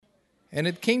And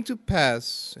it came to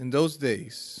pass in those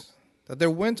days that there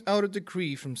went out a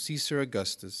decree from Caesar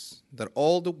Augustus that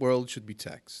all the world should be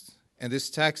taxed. And this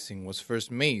taxing was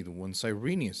first made when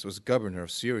Cyrenius was governor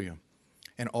of Syria.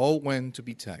 And all went to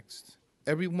be taxed,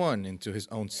 every one into his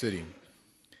own city.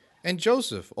 And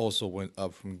Joseph also went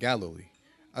up from Galilee,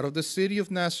 out of the city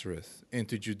of Nazareth,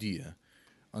 into Judea,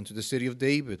 unto the city of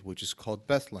David, which is called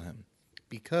Bethlehem,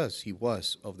 because he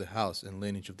was of the house and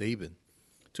lineage of David,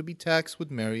 to be taxed with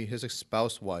Mary his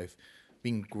espoused wife,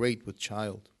 being great with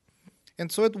child.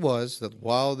 And so it was that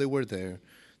while they were there,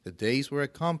 the days were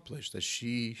accomplished that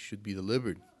she should be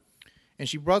delivered. And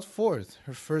she brought forth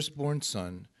her firstborn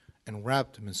son, and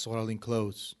wrapped him in swaddling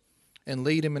clothes, and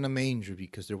laid him in a manger,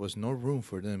 because there was no room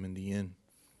for them in the inn.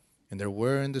 And there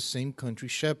were in the same country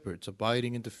shepherds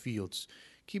abiding in the fields,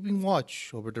 keeping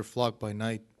watch over their flock by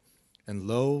night. And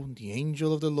lo, the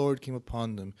angel of the Lord came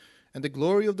upon them, and the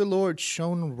glory of the Lord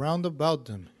shone round about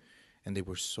them, and they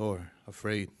were sore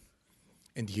afraid.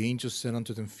 And the angel said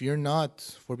unto them, Fear not,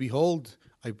 for behold,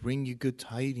 I bring you good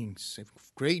tidings of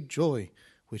great joy,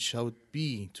 which shall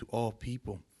be to all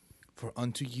people. For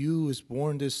unto you is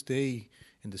born this day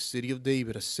in the city of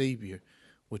David a Savior,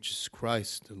 which is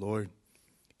Christ the Lord.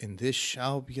 And this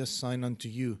shall be a sign unto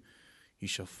you. Ye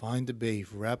shall find the babe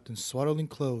wrapped in swaddling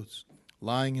clothes,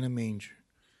 lying in a manger.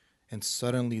 And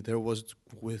suddenly there was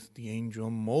with the angel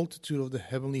a multitude of the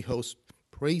heavenly host,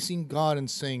 praising God and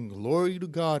saying, Glory to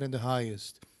God in the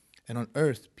highest, and on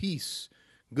earth peace,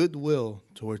 goodwill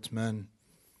towards men.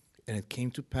 And it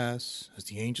came to pass, as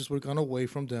the angels were gone away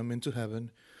from them into heaven,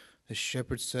 the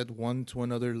shepherds said one to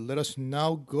another, Let us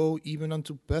now go even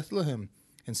unto Bethlehem,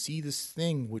 and see this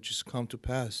thing which is come to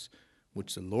pass,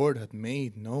 which the Lord hath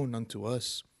made known unto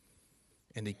us.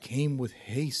 And they came with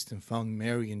haste, and found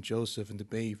Mary and Joseph and the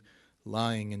babe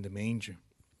lying in the manger.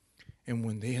 And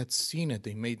when they had seen it,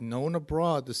 they made known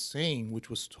abroad the saying which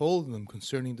was told them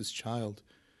concerning this child.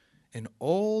 And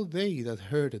all they that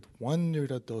heard it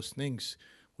wondered at those things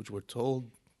which were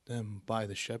told them by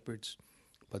the shepherds.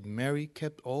 But Mary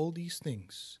kept all these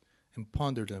things, and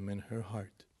pondered them in her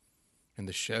heart. And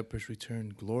the shepherds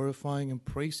returned, glorifying and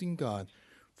praising God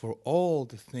for all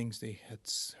the things they had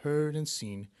heard and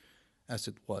seen, as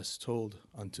it was told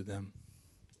unto them.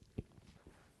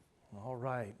 All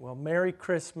right. Well, Merry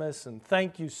Christmas, and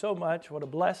thank you so much. What a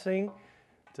blessing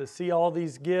to see all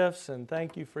these gifts, and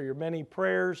thank you for your many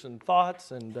prayers and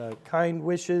thoughts and kind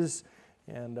wishes.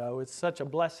 And it's such a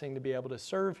blessing to be able to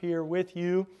serve here with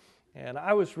you. And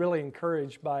I was really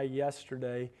encouraged by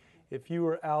yesterday. If you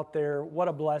were out there, what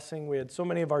a blessing. We had so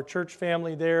many of our church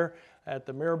family there at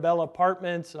the Mirabella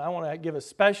Apartments, and I want to give a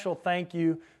special thank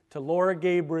you to Laura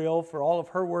Gabriel for all of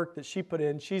her work that she put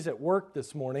in. She's at work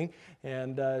this morning,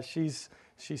 and she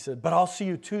said, but I'll see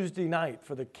you Tuesday night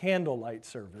for the candlelight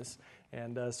service.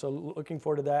 And so looking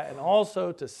forward to that. And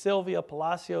also to Sylvia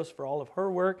Palacios for all of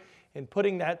her work in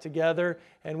putting that together.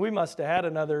 And we must have had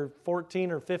another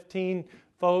 14 or 15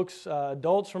 folks,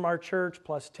 adults from our church,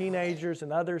 plus teenagers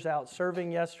and others out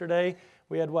serving yesterday.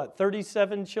 We had,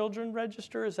 37 children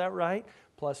register, is that right?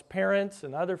 Plus parents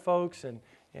and other folks, and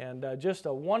just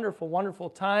a wonderful, wonderful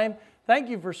time. Thank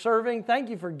you for serving,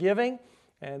 thank you for giving,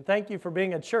 and thank you for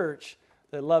being a church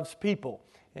that loves people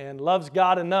and loves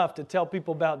God enough to tell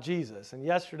people about Jesus. And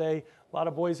yesterday, a lot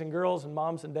of boys and girls and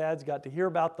moms and dads got to hear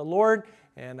about the Lord,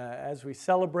 and as we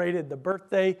celebrated the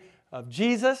birthday of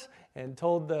Jesus and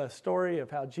told the story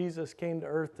of how Jesus came to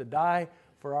earth to die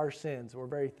for our sins. We're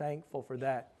very thankful for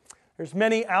that. There's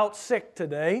many out sick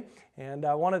today, and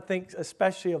I want to think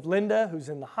especially of Linda, who's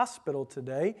in the hospital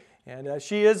today, and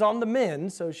she is on the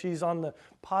mend, so she's on the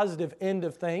positive end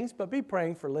of things, but be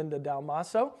praying for Linda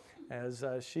Dalmaso as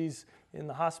she's in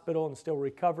the hospital and still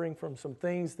recovering from some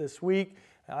things this week.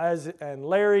 And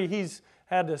Larry, he's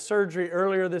had a surgery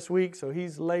earlier this week, so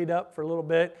he's laid up for a little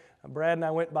bit. Brad and I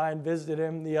went by and visited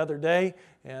him the other day,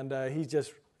 and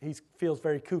he feels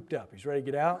very cooped up. He's ready to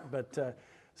get out, but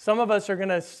some of us are going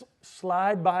to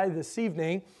slide by this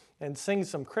evening and sing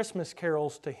some Christmas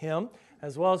carols to him,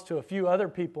 as well as to a few other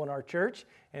people in our church.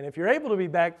 And if you're able to be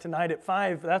back tonight at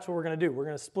 5, that's what we're going to do. We're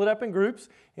going to split up in groups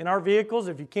in our vehicles.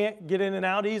 If you can't get in and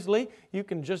out easily, you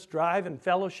can just drive and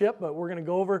fellowship, but we're going to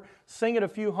go over, sing at a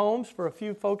few homes for a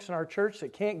few folks in our church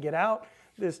that can't get out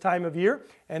this time of year.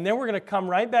 And then we're going to come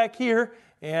right back here,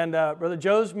 and Brother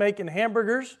Joe's making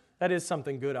hamburgers. That is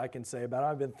something good I can say about it.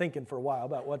 I've been thinking for a while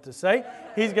about what to say.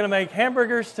 He's going to make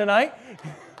hamburgers tonight.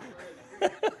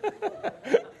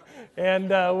 And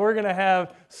we're going to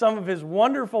have some of his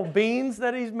wonderful beans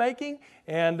that he's making.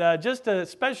 And just a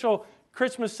special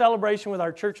Christmas celebration with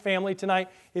our church family tonight.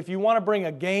 If you want to bring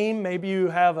a game, maybe you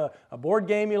have a board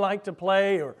game you like to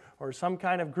play or some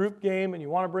kind of group game and you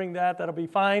want to bring that, that'll be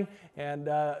fine. And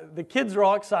the kids are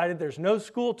all excited. There's no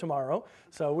school tomorrow,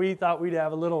 so we thought we'd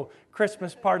have a little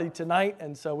Christmas party tonight.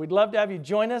 And so we'd love to have you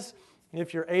join us.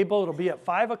 If you're able, it'll be at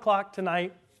 5 o'clock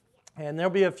tonight. And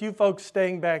there'll be a few folks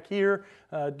staying back here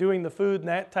doing the food and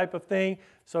that type of thing.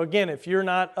 So again, if you're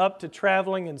not up to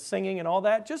traveling and singing and all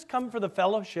that, just come for the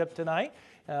fellowship tonight.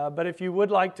 But if you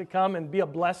would like to come and be a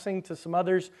blessing to some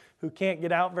others who can't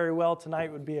get out very well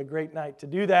tonight, would be a great night to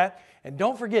do that. And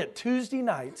don't forget, Tuesday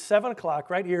night, 7 o'clock,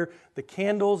 right here, the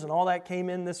candles and all that came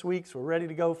in this week, so we're ready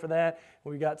to go for that.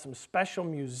 We got some special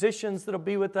musicians that'll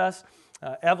be with us.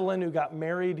 Evelyn, who got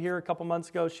married here a couple months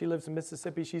ago, she lives in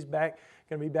Mississippi. She's back,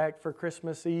 going to be back for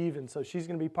Christmas Eve, and so she's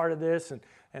going to be part of this.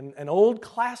 And an old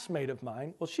classmate of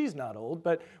mine, well, she's not old,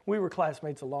 but we were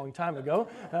classmates a long time ago,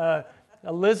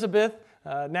 Elizabeth,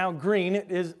 now Green,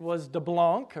 was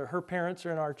DeBlanc. Her parents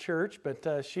are in our church,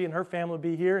 but she and her family will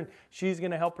be here, and she's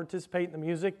going to help participate in the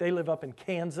music. They live up in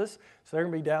Kansas, so they're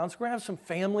going to be down. So we're going to have some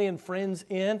family and friends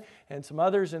in and some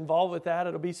others involved with that.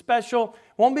 It'll be special.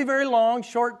 Won't be very long,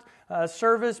 short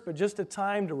service, but just a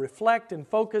time to reflect and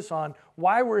focus on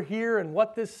why we're here and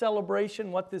what this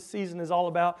celebration, what this season is all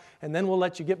about. And then we'll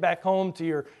let you get back home to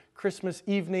your Christmas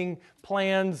evening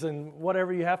plans and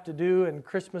whatever you have to do, and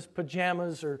Christmas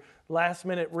pajamas or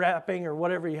last-minute wrapping or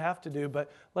whatever you have to do.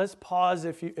 But let's pause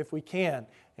if we can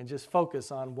and just focus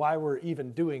on why we're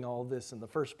even doing all this in the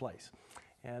first place.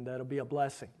 And that'll be a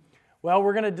blessing. Well,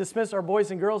 we're going to dismiss our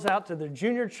boys and girls out to their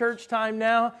junior church time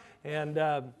now, and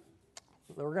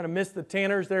we're going to miss the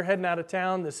Tanners. They're heading out of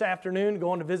town this afternoon,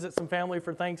 going to visit some family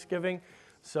for Thanksgiving.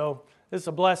 So this is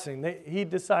a blessing. He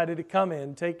decided to come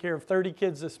in, take care of 30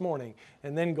 kids this morning,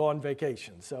 and then go on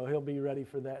vacation. So he'll be ready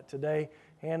for that today.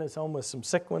 Hannah's home with some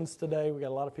sick ones today. We got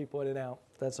a lot of people in and out.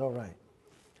 That's all right.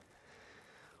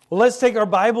 Well, let's take our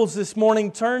Bibles this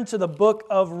morning, turn to the book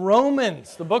of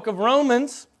Romans. The book of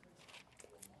Romans.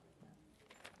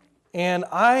 And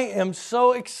I am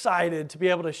so excited to be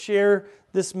able to share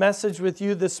this message with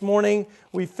you this morning.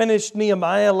 We finished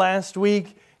Nehemiah last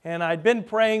week, and I'd been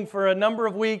praying for a number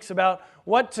of weeks about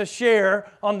what to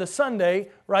share on the Sunday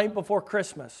right before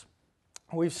Christmas.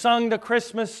 We've sung the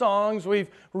Christmas songs, we've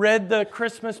read the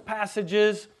Christmas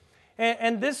passages,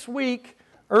 and this week,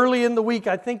 early in the week,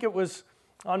 I think it was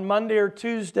on Monday or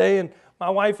Tuesday, and my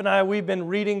wife and I, we've been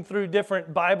reading through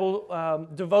different Bible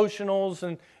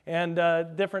devotionals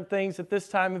and different things at this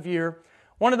time of year.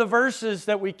 One of the verses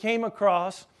that we came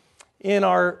across in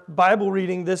our Bible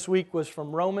reading this week was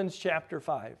from Romans chapter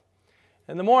 5.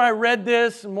 And the more I read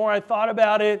this, the more I thought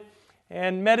about it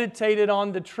and meditated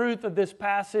on the truth of this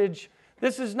passage.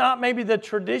 This is not maybe the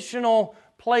traditional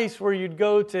place where you'd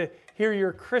go to hear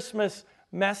your Christmas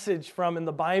message from in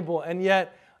the Bible, and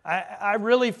yet I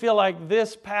really feel like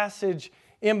this passage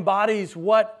embodies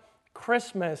what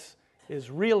Christmas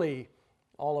is really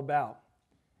all about.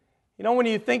 You know, when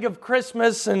you think of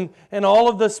Christmas and all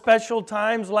of the special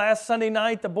times, last Sunday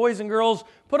night, the boys and girls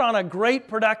put on a great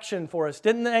production for us,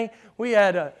 didn't they? We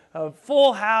had a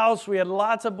full house. We had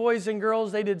lots of boys and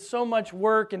girls. They did so much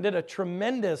work and did a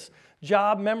tremendous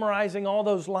job memorizing all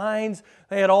those lines.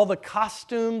 They had all the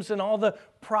costumes and all the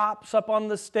props up on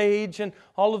the stage and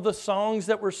all of the songs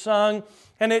that were sung.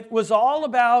 And it was all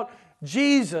about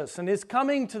Jesus and His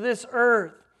coming to this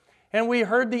earth. And we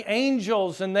heard the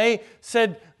angels, and they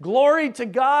said, "Glory to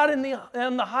God in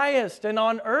the highest, and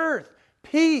on earth,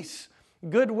 peace,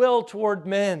 goodwill toward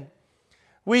men."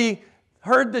 We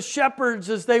heard the shepherds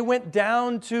as they went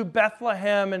down to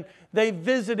Bethlehem, and they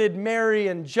visited Mary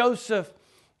and Joseph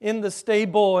in the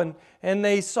stable, and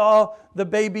they saw the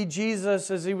baby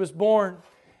Jesus as He was born.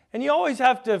 And you always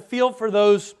have to feel for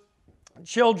those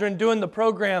children doing the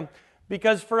program,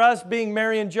 because for us, being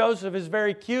Mary and Joseph is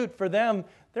very cute. For them,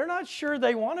 they're not sure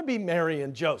they want to be Mary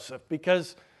and Joseph,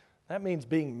 because that means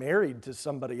being married to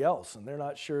somebody else, and they're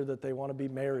not sure that they want to be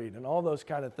married and all those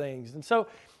kind of things. And so,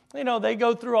 you know, they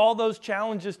go through all those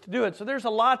challenges to do it. So there's a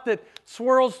lot that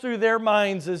swirls through their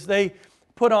minds as they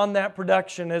put on that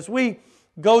production. As we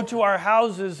go to our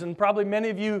houses, and probably many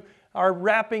of you are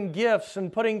wrapping gifts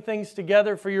and putting things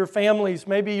together for your families.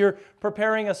 Maybe you're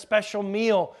preparing a special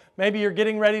meal. Maybe you're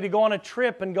getting ready to go on a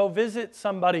trip and go visit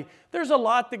somebody. There's a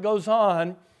lot that goes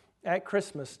on at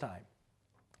Christmas time.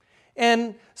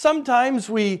 And sometimes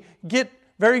we get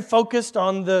very focused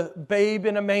on the babe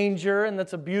in a manger, and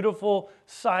that's a beautiful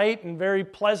sight and very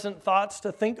pleasant thoughts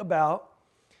to think about.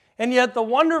 And yet the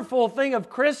wonderful thing of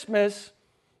Christmas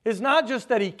is not just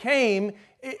that He came,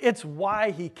 it's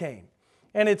why He came.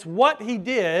 And it's what He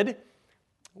did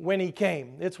when He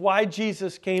came. It's why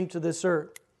Jesus came to this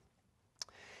earth.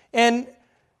 And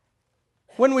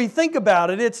when we think about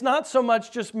it, it's not so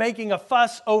much just making a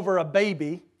fuss over a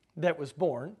baby that was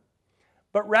born,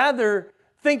 but rather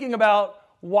thinking about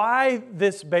why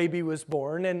this baby was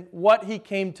born and what He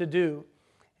came to do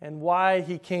and why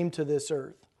He came to this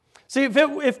earth. See,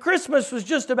 if Christmas was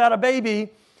just about a baby,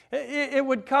 it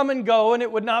would come and go, and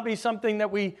it would not be something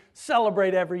that we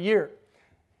celebrate every year.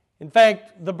 In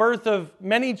fact, the birth of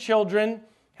many children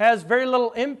has very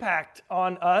little impact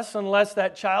on us unless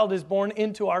that child is born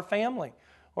into our family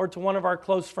or to one of our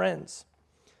close friends.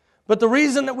 But the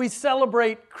reason that we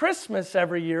celebrate Christmas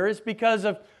every year is because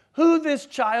of who this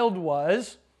child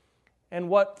was and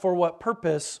for what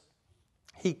purpose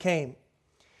He came.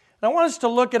 And I want us to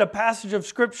look at a passage of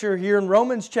Scripture here in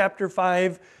Romans chapter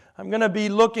 5. I'm going to be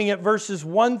looking at verses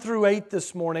 1 through 8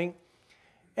 this morning.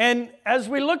 And as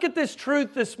we look at this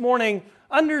truth this morning,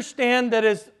 understand that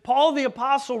as Paul the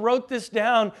Apostle wrote this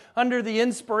down under the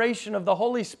inspiration of the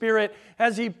Holy Spirit,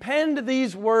 as he penned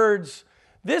these words,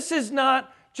 this is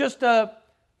not just a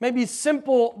maybe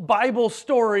simple Bible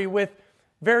story with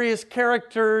various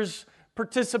characters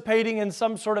participating in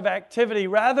some sort of activity.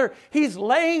 Rather, he's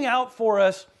laying out for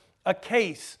us a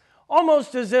case,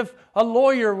 almost as if a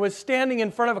lawyer was standing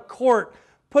in front of a court,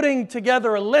 putting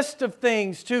together a list of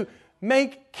things to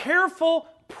make careful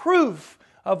proof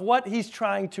of what he's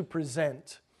trying to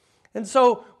present. And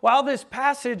so, while this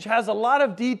passage has a lot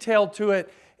of detail to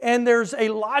it, and there's a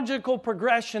logical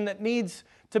progression that needs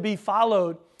to be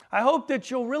followed, I hope that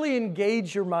you'll really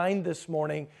engage your mind this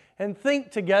morning and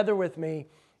think together with me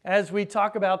as we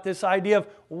talk about this idea of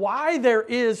why there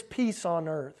is peace on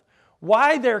earth,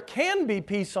 why there can be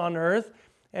peace on earth,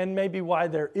 and maybe why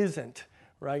there isn't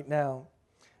right now.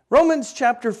 Romans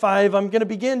chapter 5, I'm going to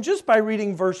begin just by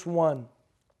reading verse 1.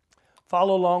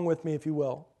 Follow along with me if you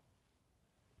will.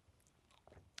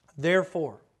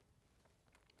 Therefore,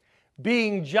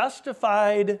 being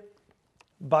justified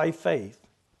by faith,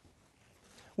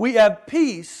 we have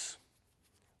peace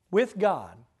with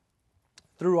God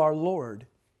through our Lord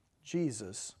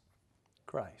Jesus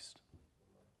Christ.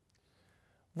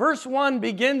 Verse 1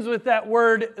 begins with that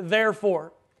word,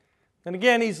 therefore. And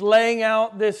again, he's laying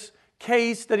out this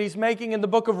case that he's making in the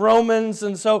book of Romans.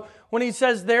 And so when he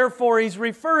says therefore, he's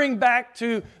referring back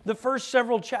to the first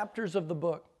several chapters of the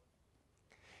book.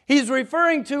 He's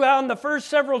referring to how in the first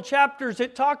several chapters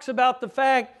it talks about the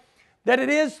fact that it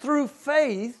is through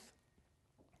faith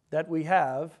that we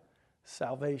have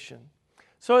salvation.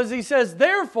 So as he says,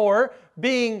 therefore,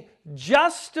 being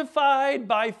justified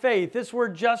by faith. This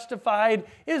word justified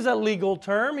is a legal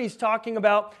term. He's talking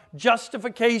about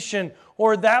justification,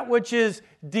 or that which is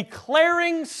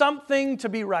declaring something to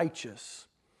be righteous.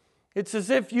 It's as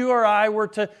if you or I were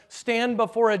to stand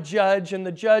before a judge and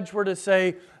the judge were to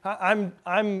say, I'm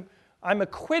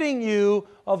acquitting you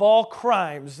of all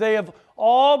crimes. They have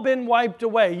all been wiped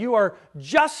away. You are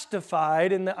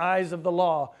justified in the eyes of the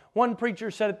law. One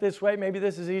preacher said it this way, maybe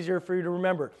this is easier for you to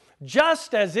remember.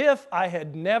 Just as if I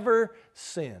had never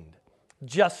sinned.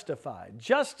 Justified.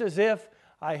 Just as if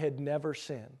I had never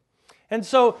sinned. And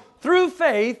so through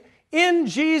faith in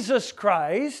Jesus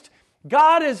Christ,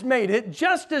 God has made it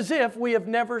just as if we have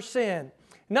never sinned.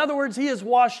 In other words, He has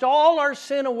washed all our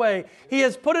sin away. He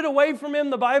has put it away from Him,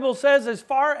 the Bible says, as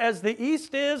far as the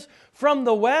east is from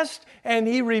the west, and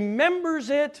He remembers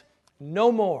it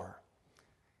no more.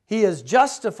 He has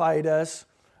justified us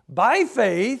by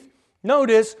faith.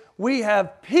 Notice, we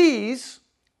have peace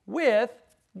with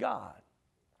God.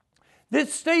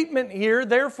 This statement here,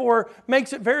 therefore,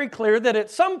 makes it very clear that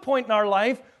at some point in our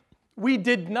life, we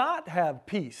did not have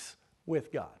peace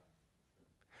with God.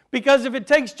 Because if it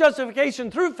takes justification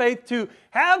through faith to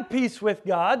have peace with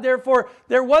God, therefore,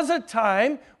 there was a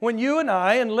time when you and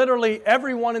I, and literally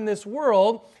everyone in this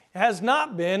world, has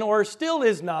not been or still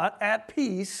is not at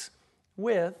peace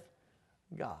with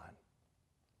God.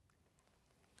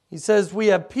 He says we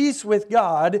have peace with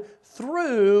God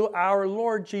through our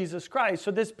Lord Jesus Christ.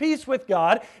 So this peace with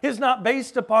God is not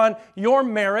based upon your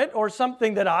merit or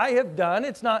something that I have done.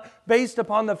 It's not based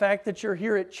upon the fact that you're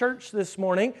here at church this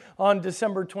morning on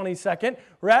December 22nd.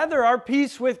 Rather, our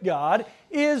peace with God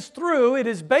is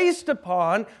based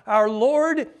upon our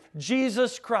Lord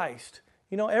Jesus Christ.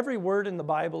 You know, every word in the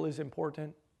Bible is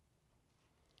important.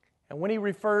 And when he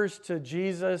refers to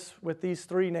Jesus with these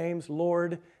three names,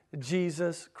 Lord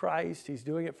Jesus Christ, he's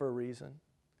doing it for a reason.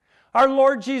 Our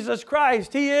Lord Jesus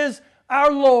Christ, He is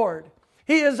our Lord.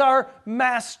 He is our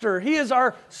Master. He is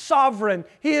our Sovereign.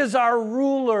 He is our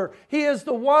Ruler. He is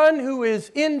the one who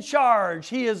is in charge.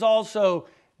 He is also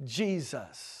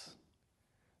Jesus.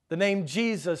 The name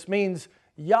Jesus means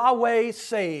Yahweh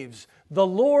saves. The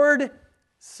Lord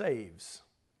saves.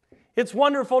 It's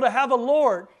wonderful to have a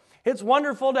Lord. It's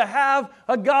wonderful to have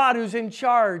a God who's in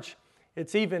charge.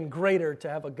 It's even greater to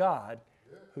have a God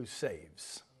who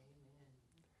saves.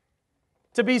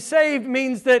 To be saved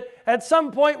means that at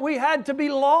some point we had to be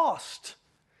lost.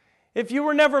 If you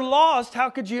were never lost, how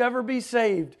could you ever be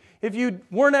saved? If you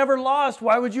weren't ever lost,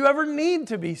 why would you ever need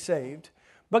to be saved?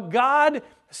 But God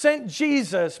sent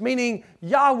Jesus, meaning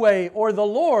Yahweh or the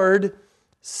Lord,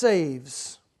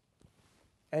 saves.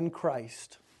 And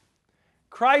Christ.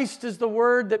 Christ is the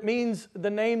word that means, the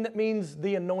name that means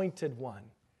the anointed one,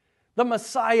 the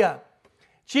Messiah.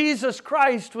 Jesus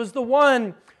Christ was the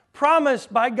one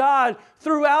promised by God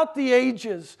throughout the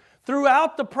ages,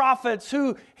 throughout the prophets,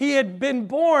 who He had been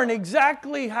born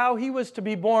exactly how He was to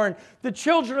be born. The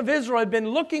children of Israel had been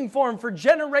looking for Him for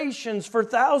generations, for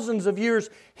thousands of years.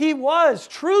 He was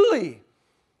truly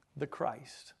the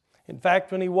Christ. In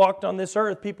fact, when He walked on this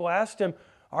earth, people asked Him,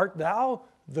 "Art Thou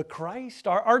the Christ?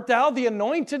 Art Thou the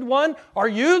anointed one? Are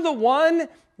you the one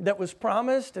that was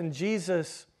promised?" And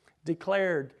Jesus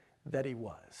declared that He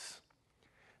was.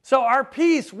 So our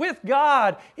peace with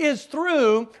God is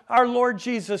through our Lord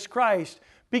Jesus Christ.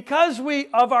 Because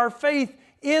of our faith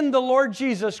in the Lord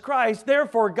Jesus Christ,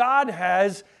 therefore God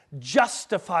has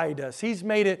justified us. He's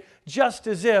made it just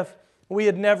as if we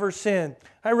had never sinned.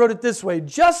 I wrote it this way: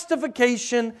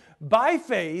 justification by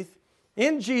faith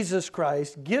in Jesus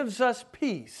Christ gives us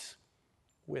peace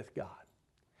with God.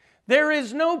 There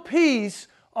is no peace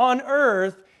on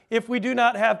earth if we do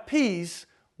not have peace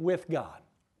with God.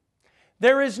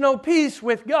 There is no peace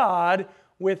with God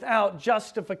without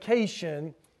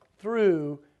justification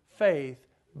through faith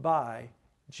by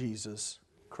Jesus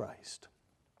Christ.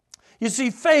 You see,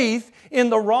 faith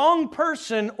in the wrong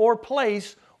person or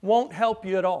place won't help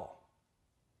you at all.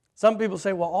 Some people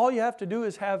say, well, all you have to do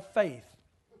is have faith.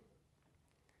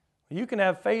 You can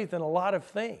have faith in a lot of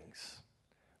things,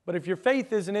 but if your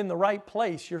faith isn't in the right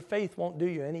place, your faith won't do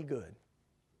you any good.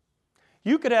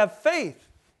 You could have faith.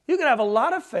 You could have a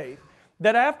lot of faith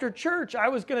that after church I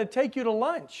was going to take you to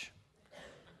lunch.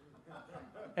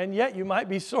 And yet you might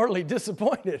be sorely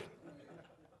disappointed.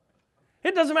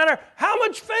 It doesn't matter how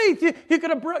much faith. You could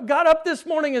have got up this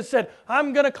morning and said,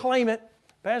 I'm going to claim it.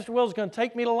 Pastor Will's going to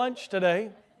take me to lunch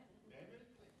today.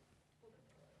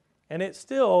 And it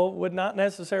still would not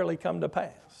necessarily come to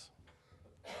pass.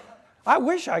 I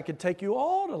wish I could take you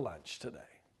all to lunch today.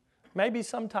 Maybe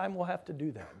sometime we'll have to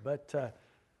do that. But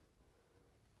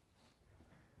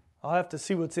I'll have to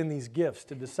see what's in these gifts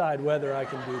to decide whether I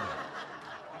can do that.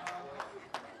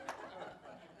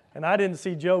 And I didn't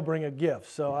see Joe bring a gift,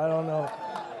 so I don't know.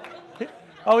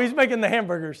 Oh, he's making the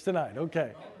hamburgers tonight.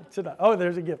 Okay. Tonight. Oh,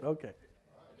 there's a gift. Okay.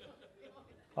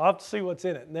 I'll have to see what's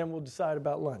in it, and then we'll decide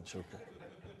about lunch. Okay.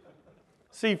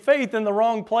 See, faith in the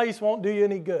wrong place won't do you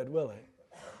any good, will it?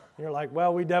 You're like,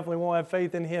 well, we definitely won't have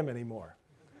faith in Him anymore.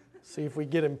 See if we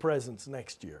get Him presents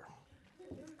next year.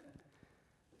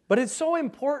 But it's so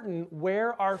important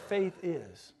where our faith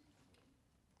is.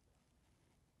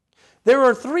 There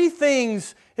are three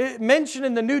things mentioned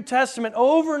in the New Testament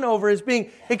over and over as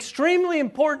being extremely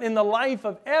important in the life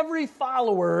of every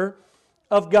follower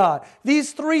of God.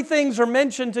 These three things are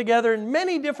mentioned together in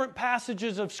many different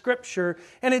passages of Scripture,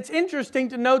 and it's interesting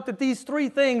to note that these three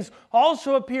things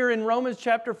also appear in Romans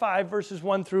chapter 5, verses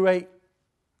 1 through 8.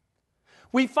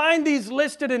 We find these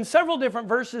listed in several different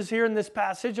verses here in this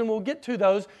passage, and we'll get to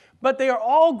those, but they are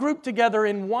all grouped together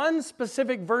in one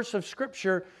specific verse of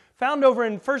Scripture found over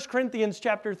in 1 Corinthians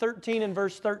chapter 13 and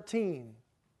verse 13.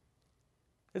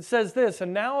 It says this,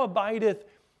 "And now abideth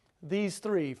these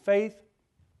three, faith,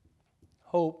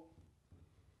 hope,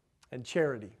 and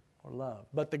charity," or love.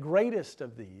 "But the greatest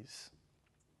of these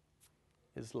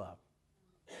is love."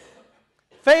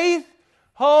 Faith,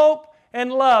 hope,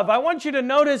 and love. I want you to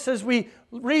notice as we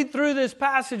read through this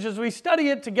passage, as we study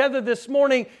it together this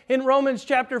morning in Romans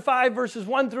chapter 5, verses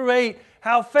 1 through 8,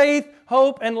 how faith,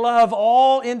 hope, and love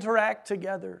all interact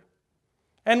together.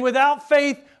 And without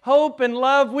faith, hope, and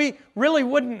love, we really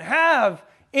wouldn't have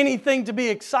anything to be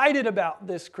excited about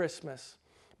this Christmas.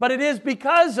 But it is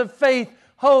because of faith,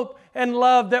 hope, and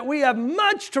love that we have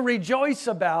much to rejoice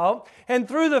about. And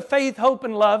through the faith, hope,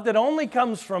 and love that only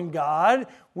comes from God,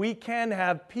 we can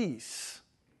have peace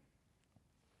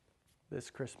this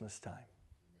Christmas time.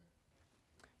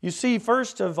 You see,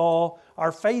 first of all,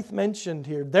 our faith mentioned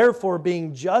here, therefore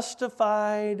being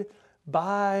justified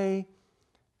by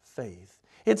faith.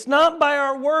 It's not by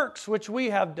our works which we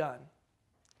have done.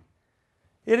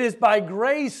 It is by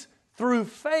grace through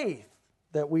faith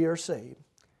that we are saved.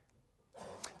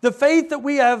 The faith that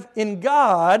we have in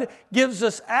God gives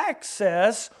us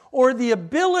access or the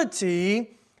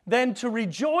ability then to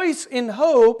rejoice in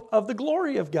hope of the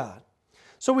glory of God.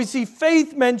 So we see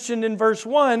faith mentioned in verse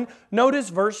 1. Notice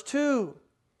verse 2.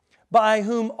 By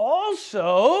whom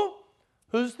also,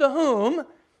 who's the whom?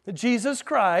 Jesus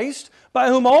Christ, by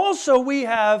whom also we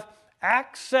have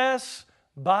access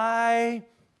by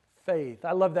faith.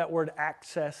 I love that word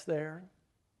access there.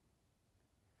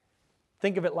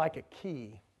 Think of it like a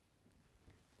key.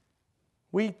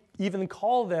 We even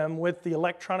call them, with the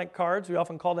electronic cards, we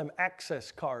often call them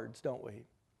access cards, don't we?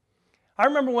 I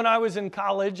remember when I was in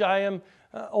college, I am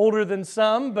older than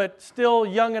some, but still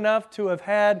young enough to have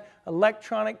had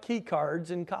electronic key cards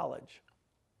in college.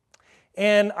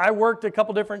 And I worked a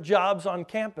couple different jobs on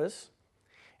campus,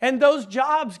 and those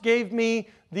jobs gave me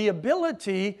the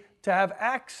ability to have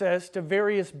access to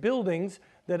various buildings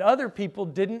that other people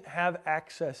didn't have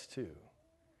access to.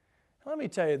 Let me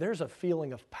tell you, there's a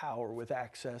feeling of power with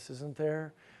access, isn't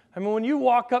there? I mean, when you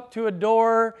walk up to a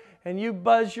door and you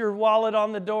buzz your wallet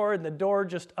on the door and the door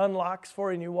just unlocks for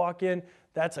you and you walk in,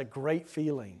 that's a great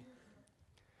feeling.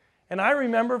 And I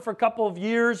remember for a couple of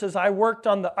years as I worked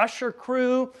on the usher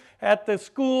crew at the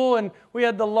school, and we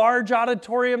had the large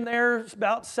auditorium there,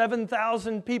 about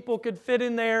 7,000 people could fit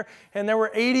in there, and there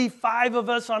were 85 of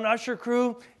us on usher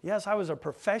crew. Yes, I was a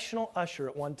professional usher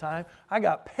at one time. I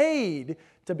got paid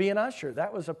to be an usher.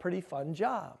 That was a pretty fun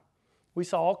job. We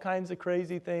saw all kinds of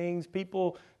crazy things.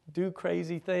 People do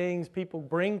crazy things. People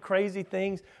bring crazy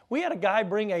things. We had a guy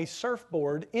bring a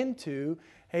surfboard into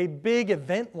a big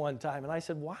event one time. And I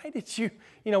said, why did you,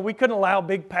 we couldn't allow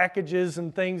big packages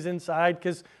and things inside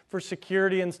because for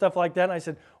security and stuff like that. And I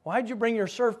said, why'd you bring your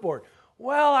surfboard?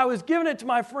 Well, I was giving it to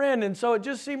my friend, and so it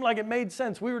just seemed like it made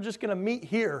sense. We were just going to meet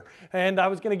here, and I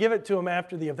was going to give it to him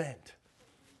after the event.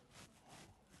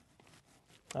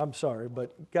 I'm sorry,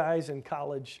 but guys in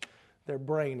college, their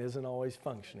brain isn't always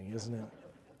functioning, isn't it?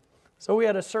 So we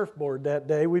had a surfboard that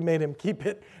day. We made him keep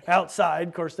it outside.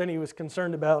 Of course, then he was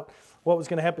concerned about what was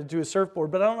going to happen to his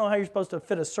surfboard. But I don't know how you're supposed to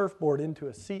fit a surfboard into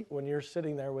a seat when you're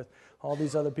sitting there with all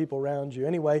these other people around you.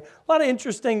 Anyway, a lot of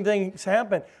interesting things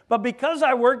happened. But because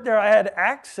I worked there, I had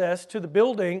access to the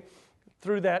building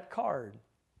through that card.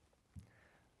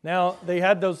 Now, they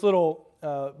had those little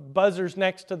buzzers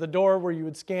next to the door where you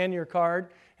would scan your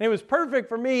card. And it was perfect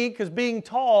for me because being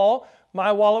tall,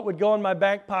 my wallet would go in my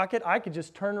back pocket. I could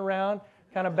just turn around,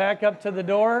 kind of back up to the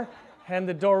door, and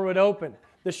the door would open.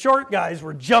 The short guys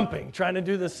were jumping, trying to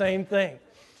do the same thing.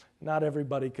 Not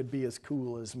everybody could be as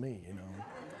cool as me,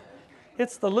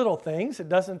 It's the little things. It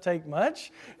doesn't take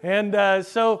much. And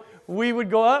so we would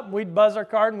go up, we'd buzz our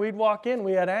card, and we'd walk in.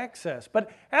 We had access.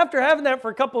 But after having that for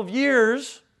a couple of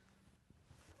years,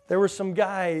 there were some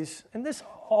guys, and this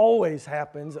always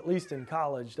happens, at least in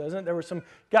college, doesn't it? There were some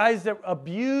guys that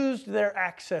abused their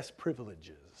access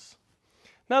privileges.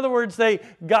 In other words, they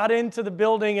got into the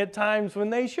building at times when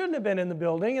they shouldn't have been in the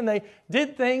building, and they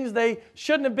did things they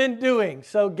shouldn't have been doing.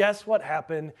 So guess what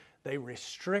happened? They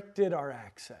restricted our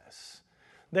access.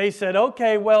 They said,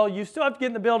 okay, well, you still have to get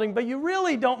in the building, but you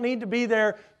really don't need to be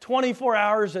there 24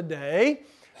 hours a day.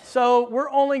 So we're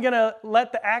only going to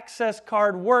let the access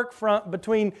card work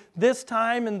between this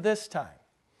time and this time.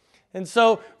 And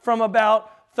so from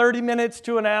about 30 minutes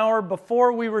to an hour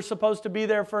before we were supposed to be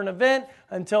there for an event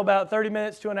until about 30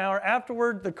 minutes to an hour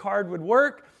afterward, the card would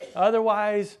work.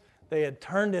 Otherwise, they had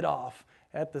turned it off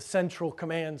at the central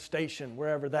command station,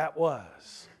 wherever that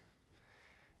was.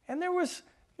 And it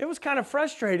was kind of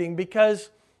frustrating because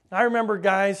I remember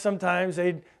guys sometimes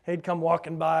they'd come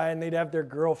walking by and they'd have their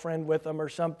girlfriend with them or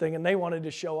something, and they wanted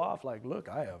to show off like, look,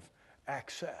 I have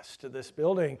access to this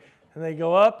building. And they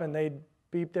go up and they'd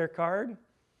beep their card,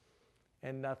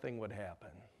 and nothing would happen.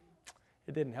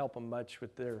 It didn't help them much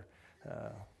with their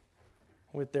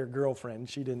girlfriend.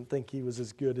 She didn't think he was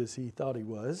as good as he thought he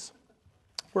was.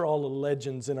 We're all little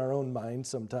legends in our own minds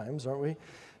sometimes, aren't we?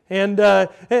 And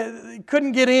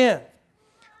couldn't get in.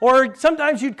 Or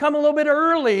sometimes you'd come a little bit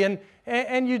early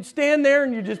and you'd stand there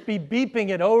and you'd just be beeping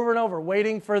it over and over,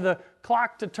 waiting for the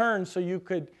clock to turn so you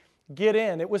could get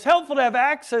in. It was helpful to have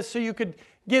access so you could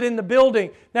get in the building.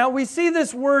 Now we see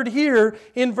this word here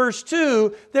in verse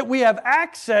 2 that we have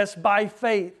access by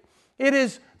faith. It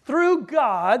is through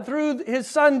God, through His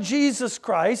Son Jesus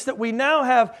Christ, that we now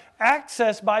have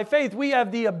access by faith. We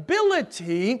have the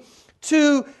ability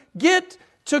to get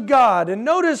to God. And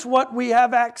notice what we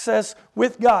have access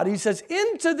with God. He says,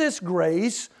 into this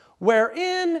grace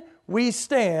wherein we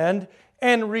stand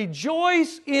and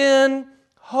rejoice in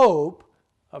hope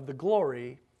of the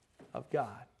glory of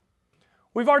God.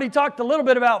 We've already talked a little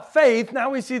bit about faith. Now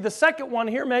we see the second one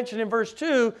here mentioned in verse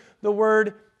 2, the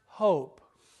word hope.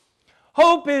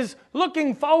 Hope is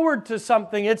looking forward to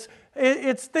something.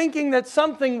 It's thinking that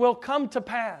something will come to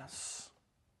pass.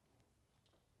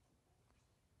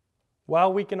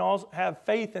 While we can also have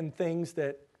faith in things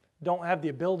that don't have the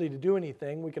ability to do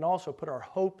anything, we can also put our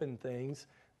hope in things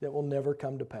that will never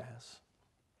come to pass.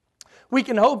 We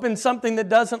can hope in something that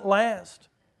doesn't last.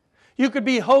 You could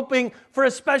be hoping for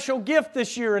a special gift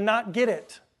this year and not get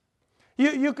it.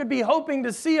 You could be hoping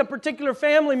to see a particular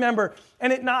family member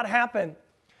and it not happen.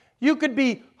 You could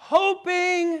be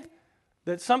hoping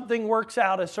that something works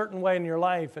out a certain way in your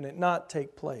life and it not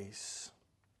take place.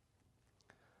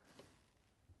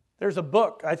 There's a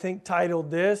book, I think,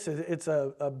 titled this. It's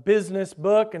a business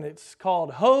book, and it's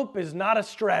called Hope is Not a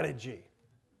Strategy.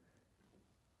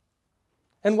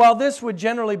 And while this would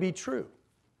generally be true,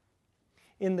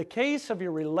 in the case of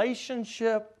your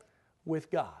relationship with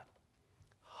God,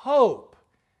 hope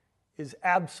is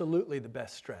absolutely the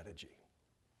best strategy.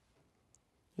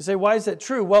 You say, why is that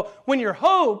true? Well, when your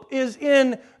hope is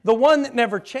in the one that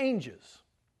never changes,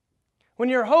 when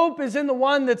your hope is in the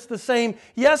one that's the same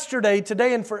yesterday,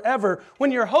 today, and forever,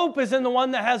 when your hope is in the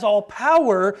one that has all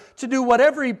power to do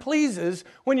whatever He pleases,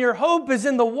 when your hope is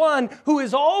in the one who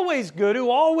is always good,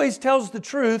 who always tells the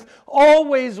truth,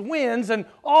 always wins, and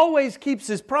always keeps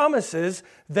His promises,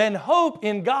 then hope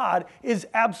in God is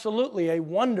absolutely a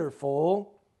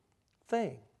wonderful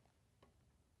thing.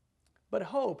 But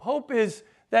hope is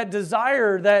that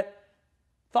desire, that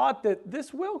thought that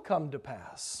this will come to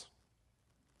pass.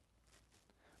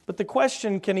 But the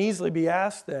question can easily be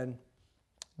asked then,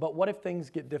 but what if things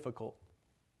get difficult?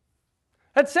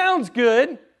 That sounds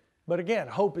good, but again,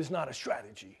 hope is not a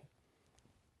strategy.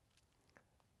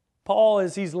 Paul,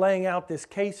 as he's laying out this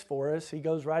case for us, he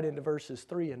goes right into verses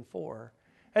 3 and 4.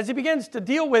 As he begins to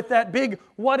deal with that big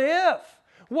what if.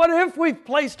 What if we've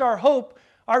placed our hope,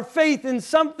 our faith in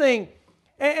something,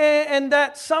 and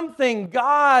that something,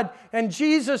 God and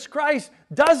Jesus Christ,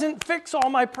 doesn't fix all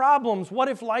my problems? What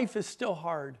if life is still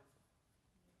hard?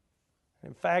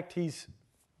 In fact, he's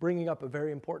bringing up a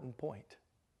very important point.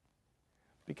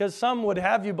 Because some would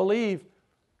have you believe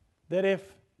that if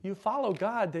you follow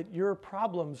God, that your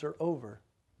problems are over.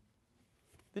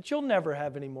 That you'll never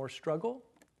have any more struggle.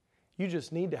 You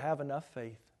just need to have enough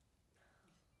faith.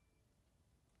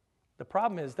 The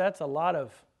problem is that's a lot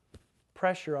of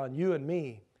pressure on you and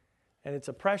me, and it's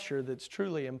a pressure that's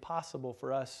truly impossible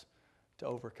for us to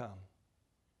overcome.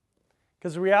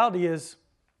 Because the reality is,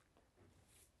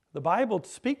 the Bible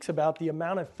speaks about the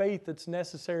amount of faith that's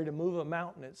necessary to move a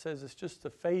mountain. It says it's just the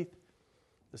faith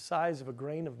the size of a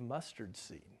grain of mustard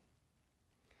seed.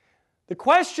 The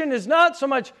question is not so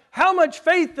much how much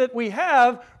faith that we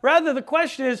have, rather the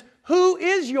question is, who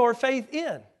is your faith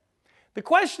in? The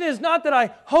question is not that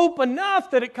I hope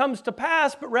enough that it comes to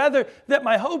pass, but rather that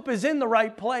my hope is in the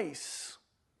right place.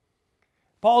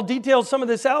 Paul details some of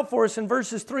this out for us in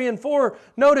verses 3 and 4.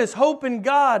 Notice, hope in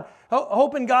God.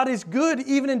 Hope in God is good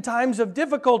even in times of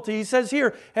difficulty. He says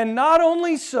here, and not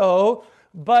only so,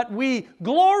 but we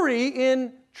glory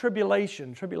in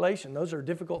tribulation. Tribulation, those are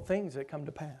difficult things that come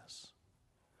to pass.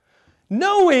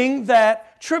 Knowing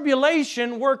that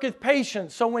tribulation worketh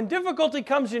patience. So when difficulty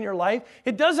comes in your life,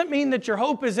 it doesn't mean that your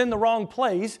hope is in the wrong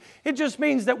place. It just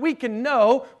means that we can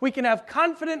know, we can have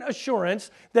confident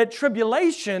assurance that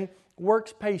tribulation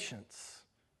works patience.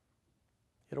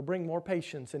 It'll bring more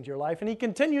patience into your life. And he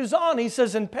continues on. He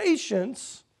says, in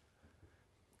patience,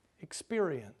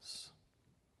 experience.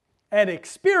 And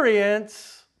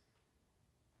experience,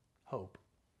 hope.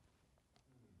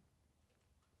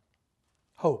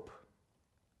 Hope.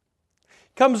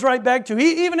 Comes right back to,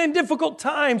 even in difficult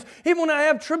times, even when I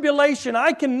have tribulation,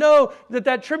 I can know that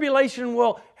that tribulation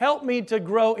will help me to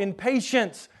grow in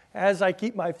patience as I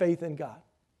keep my faith in God.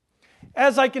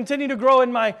 As I continue to grow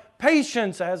in my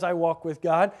patience as I walk with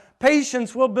God,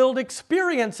 patience will build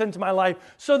experience into my life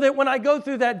so that when I go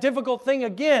through that difficult thing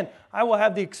again, I will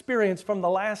have the experience from the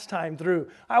last time through.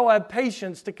 I will have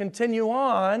patience to continue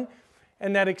on,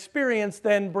 and that experience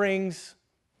then brings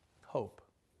hope.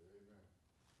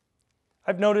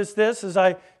 I've noticed this as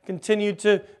I continue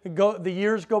to go, the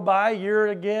years go by, year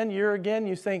again,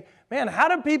 you think, man, how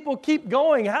do people keep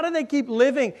going? How do they keep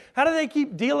living? How do they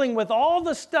keep dealing with all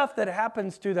the stuff that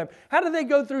happens to them? How do they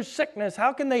go through sickness?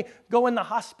 How can they go in the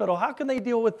hospital? How can they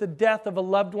deal with the death of a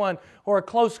loved one or a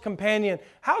close companion?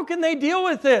 How can they deal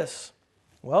with this?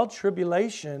 Well,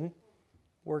 tribulation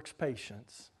works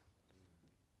patience.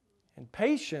 And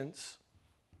patience,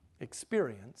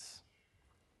 experience,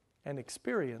 and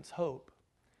experience hope.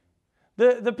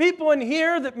 The people in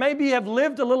here that maybe have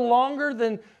lived a little longer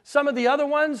than some of the other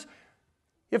ones,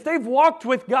 If they've walked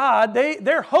with God,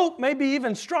 their hope may be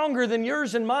even stronger than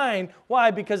yours and mine.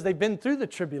 Why? Because they've been through the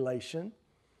tribulation.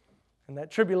 And that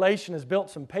tribulation has built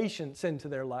some patience into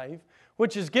their life,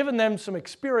 which has given them some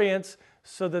experience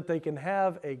so that they can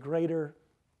have a greater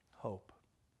hope.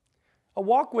 A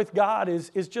walk with God is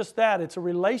just that. It's a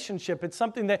relationship. It's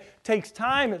something that takes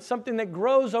time. It's something that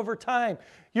grows over time.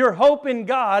 Your hope in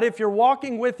God, if you're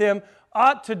walking with Him,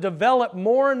 ought to develop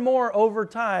more and more over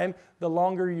time the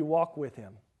longer you walk with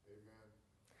Him.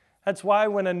 That's why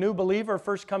when a new believer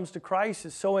first comes to Christ,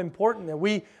 it's so important that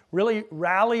we really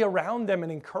rally around them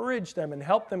and encourage them and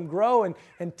help them grow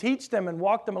and teach them and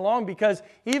walk them along, because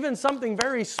even something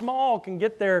very small can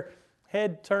get their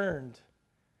head turned,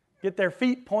 get their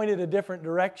feet pointed a different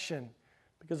direction,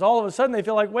 because all of a sudden they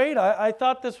feel like, wait, I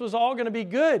thought this was all going to be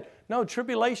good. No,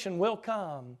 tribulation will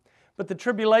come, but the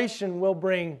tribulation will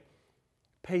bring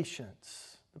patience.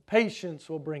 The patience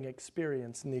will bring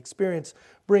experience, and the experience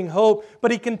bring hope.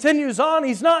 But he continues on.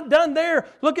 He's not done there.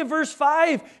 Look at verse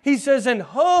 5. He says, and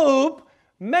hope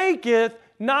maketh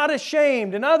not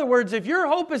ashamed. In other words, if your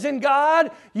hope is in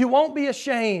God, you won't be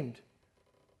ashamed.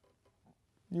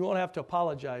 You won't have to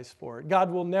apologize for it. God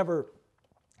will never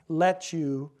let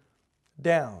you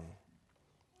down.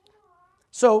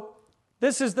 So,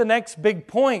 this is the next big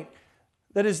point.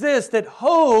 That is this, that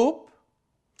hope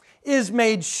is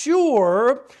made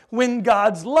sure when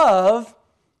God's love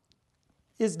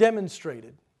is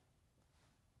demonstrated.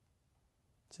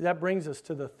 See, that brings us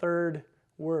to the third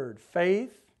word,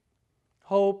 faith,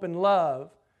 hope, and love.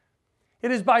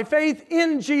 It is by faith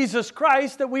in Jesus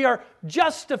Christ that we are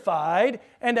justified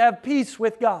and have peace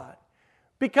with God.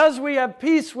 Because we have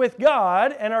peace with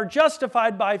God and are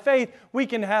justified by faith, we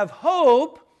can have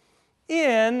hope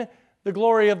in the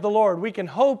glory of the Lord. We can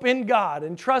hope in God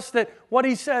and trust that what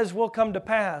He says will come to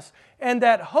pass. And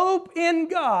that hope in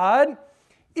God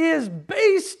is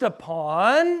based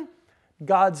upon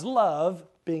God's love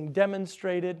being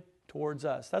demonstrated towards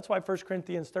us. That's why 1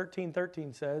 Corinthians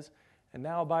 13:13 says, and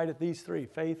now abideth these three,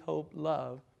 faith, hope,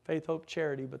 love, faith, hope,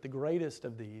 charity, but the greatest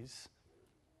of these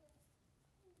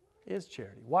is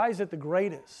charity. Why is it the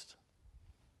greatest?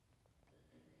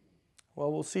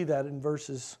 Well, we'll see that in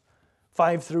verses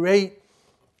 5 through 8.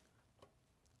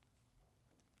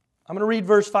 I'm going to read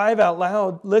verse 5 out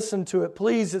loud. Listen to it,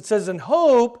 please. It says, and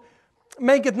hope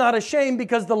maketh not ashamed,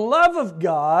 because the love of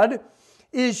God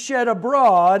is shed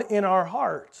abroad in our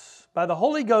hearts by the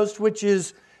Holy Ghost, which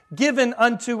is given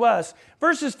unto us.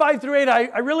 Verses 5 through 8,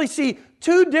 I really see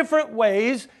two different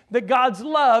ways that God's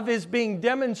love is being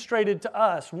demonstrated to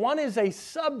us. One is a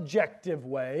subjective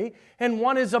way, and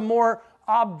one is a more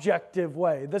objective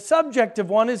way. The subjective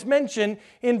one is mentioned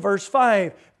in verse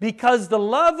 5. Because the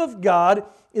love of God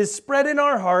is spread in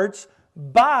our hearts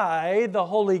by the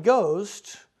Holy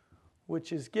Ghost,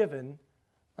 which is given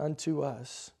unto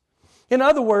us. In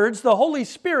other words, the Holy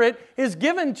Spirit is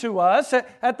given to us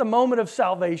at the moment of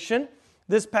salvation.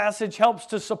 This passage helps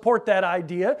to support that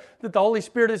idea that the Holy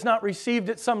Spirit is not received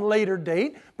at some later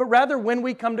date, but rather when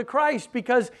we come to Christ,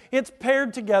 because it's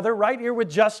paired together right here with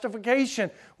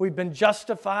justification. We've been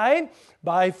justified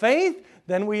by faith,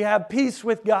 then we have peace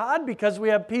with God. Because we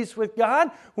have peace with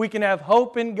God, we can have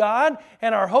hope in God,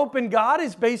 and our hope in God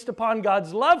is based upon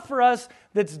God's love for us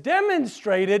that's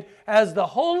demonstrated as the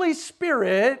Holy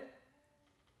Spirit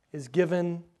is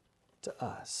given to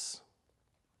us.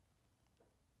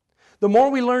 The more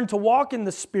we learn to walk in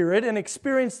the Spirit and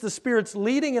experience the Spirit's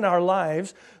leading in our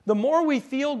lives, the more we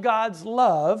feel God's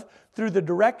love through the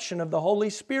direction of the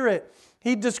Holy Spirit.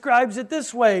 He describes it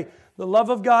this way, the love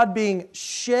of God being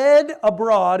shed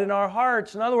abroad in our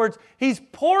hearts. In other words, He's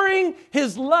pouring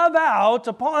His love out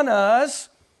upon us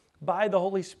by the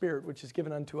Holy Spirit, which is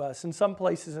given unto us. In some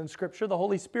places in Scripture, the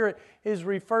Holy Spirit is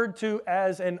referred to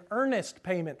as an earnest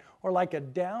payment, or like a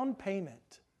down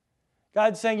payment.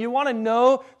 God's saying, you want to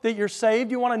know that you're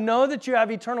saved, you want to know that you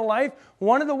have eternal life,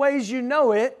 one of the ways you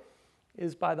know it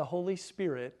is by the Holy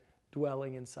Spirit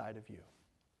dwelling inside of you.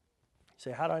 You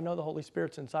say, how do I know the Holy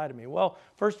Spirit's inside of me? Well,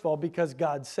 first of all, because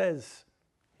God says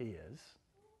He is.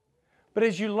 But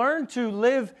as you learn to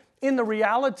live in the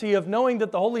reality of knowing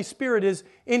that the Holy Spirit is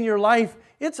in your life,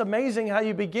 it's amazing how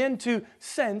you begin to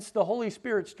sense the Holy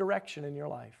Spirit's direction in your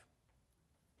life.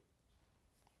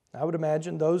 I would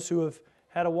imagine those who have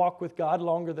had a walk with God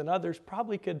longer than others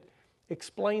probably could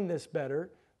explain this better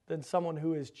than someone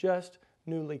who has just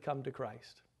newly come to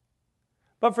Christ.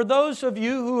 But for those of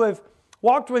you who have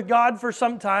walked with God for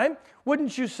some time,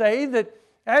 wouldn't you say that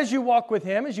as you walk with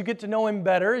Him, as you get to know Him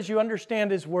better, as you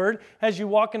understand His Word, as you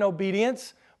walk in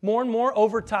obedience, more and more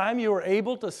over time you are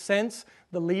able to sense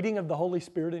the leading of the Holy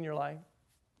Spirit in your life?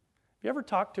 You ever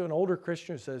talk to an older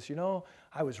Christian who says, you know,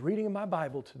 I was reading in my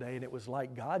Bible today and it was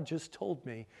like God just told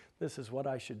me this is what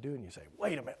I should do. And you say,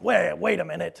 wait a minute, wait a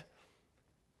minute.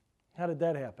 How did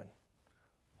that happen?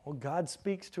 Well, God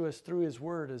speaks to us through His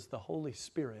Word as the Holy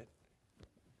Spirit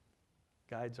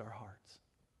guides our hearts.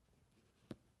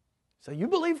 So you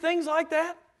believe things like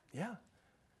that? Yeah,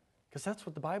 because that's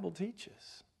what the Bible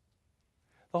teaches.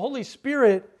 The Holy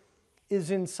Spirit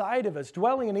is inside of us,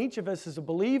 dwelling in each of us as a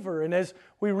believer. And as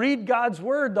we read God's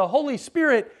Word, the Holy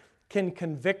Spirit can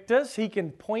convict us. He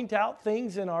can point out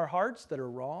things in our hearts that are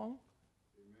wrong.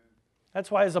 Amen.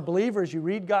 That's why as a believer, as you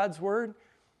read God's Word,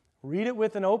 read it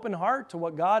with an open heart to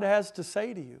what God has to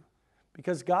say to you.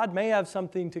 Because God may have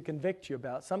something to convict you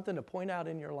about, something to point out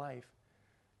in your life.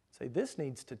 Say, this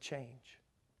needs to change.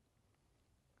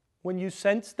 When you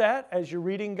sense that as you're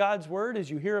reading God's Word, as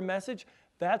you hear a message,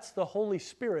 that's the Holy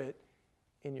Spirit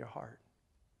in your heart.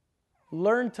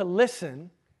 Learn to listen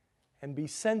and be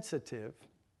sensitive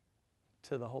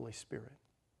to the Holy Spirit.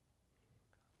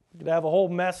 We could have a whole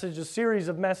message, a series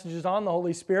of messages on the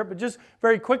Holy Spirit, but just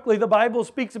very quickly, the Bible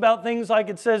speaks about things like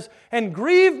it says, and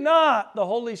grieve not the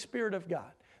Holy Spirit of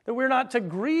God. That we're not to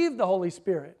grieve the Holy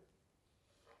Spirit.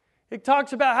 It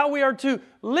talks about how we are to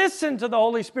listen to the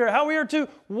Holy Spirit, how we are to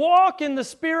walk in the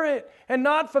Spirit and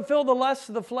not fulfill the lusts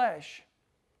of the flesh.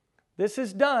 This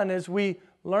is done as we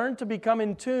learn to become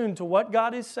in tune to what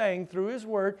God is saying through His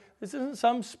Word. This isn't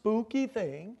some spooky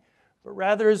thing, but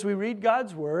rather as we read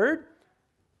God's Word,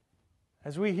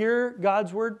 as we hear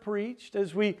God's Word preached,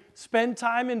 as we spend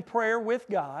time in prayer with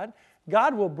God,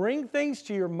 God will bring things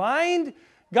to your mind.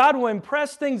 God will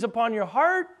impress things upon your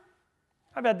heart.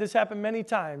 I've had this happen many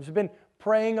times. I've been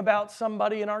praying about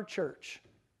somebody in our church.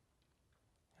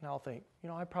 And I'll think, you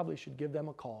know, I probably should give them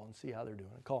a call and see how they're doing.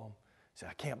 I call them. Say,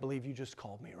 I can't believe you just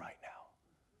called me right now.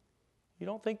 You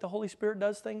don't think the Holy Spirit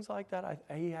does things like that?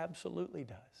 He absolutely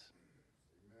does.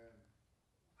 Amen.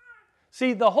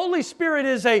 See, the Holy Spirit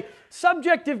is a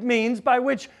subjective means by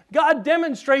which God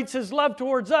demonstrates His love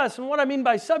towards us. And what I mean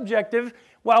by subjective,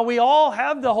 while we all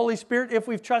have the Holy Spirit if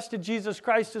we've trusted Jesus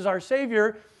Christ as our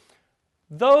Savior,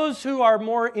 those who are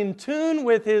more in tune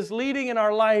with His leading in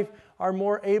our life are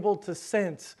more able to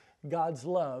sense God's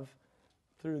love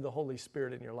through the Holy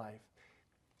Spirit in your life.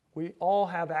 We all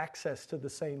have access to the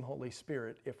same Holy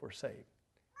Spirit if we're saved.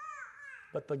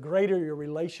 But the greater your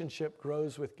relationship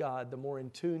grows with God, the more in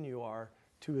tune you are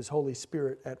to His Holy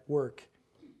Spirit at work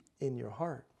in your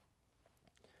heart.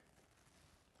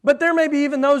 But there may be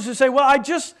even those who say, well,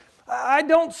 I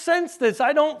don't sense this.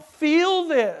 I don't feel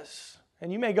this.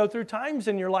 And you may go through times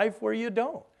in your life where you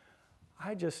don't.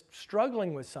 I'm just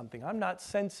struggling with something. I'm not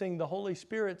sensing the Holy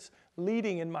Spirit's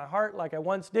leading in my heart like I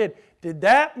once did. Did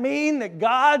that mean that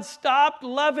God stopped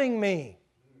loving me?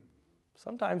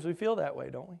 Sometimes we feel that way,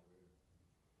 don't we?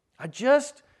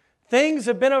 Things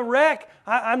have been a wreck.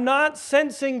 I'm not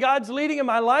sensing God's leading in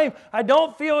my life. I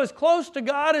don't feel as close to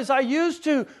God as I used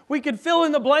to. We could fill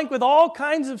in the blank with all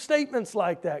kinds of statements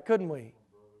like that, couldn't we?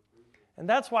 And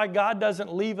that's why God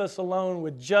doesn't leave us alone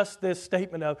with just this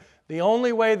statement of the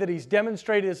only way that He's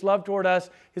demonstrated His love toward us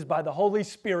is by the Holy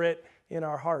Spirit in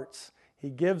our hearts. He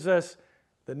gives us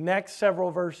the next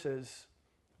several verses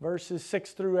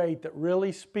 6 through 8, that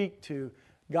really speak to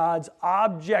God's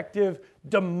objective,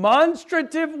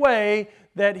 demonstrative way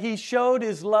that He showed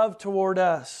His love toward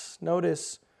us.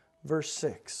 Notice verse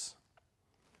 6.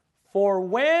 For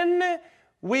when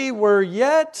we were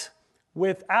yet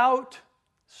without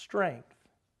strength,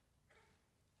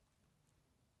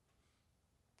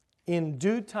 in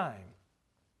due time,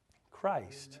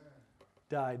 Christ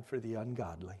died for the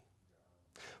ungodly.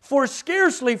 For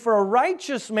scarcely for a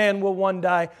righteous man will one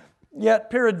die, yet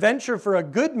peradventure for a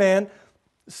good man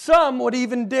some would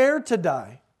even dare to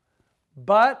die.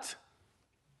 But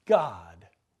God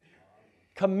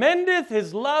commendeth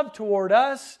His love toward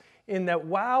us in that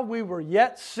while we were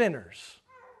yet sinners,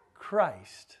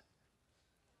 Christ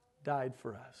died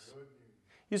for us.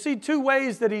 You see two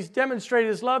ways that He's demonstrated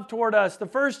His love toward us. The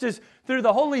first is through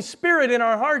the Holy Spirit in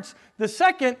our hearts. The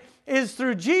second is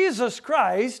through Jesus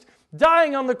Christ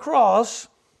dying on the cross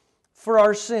for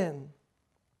our sin.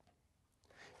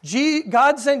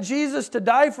 God sent Jesus to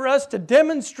die for us to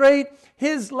demonstrate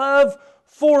His love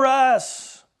for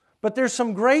us. But there's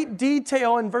some great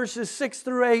detail in verses 6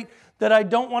 through 8 that I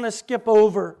don't want to skip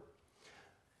over.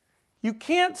 You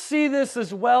can't see this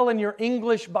as well in your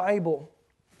English Bible.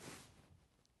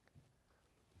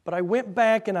 But I went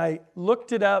back and I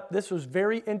looked it up. This was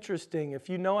very interesting. If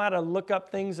you know how to look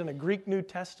up things in a Greek New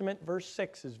Testament, verse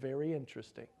 6 is very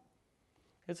interesting.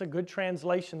 It's a good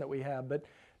translation that we have, but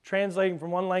translating from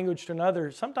one language to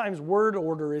another, sometimes word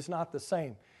order is not the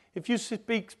same. If you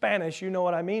speak Spanish, you know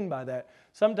what I mean by that.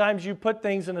 Sometimes you put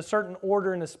things in a certain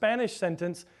order in a Spanish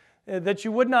sentence that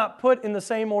you would not put in the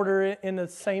same order in the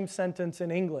same sentence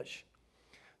in English.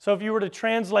 So if you were to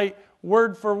translate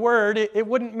word for word, it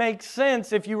wouldn't make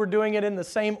sense if you were doing it in the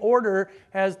same order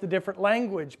as the different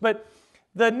language. But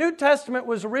the New Testament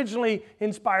was originally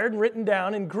inspired and written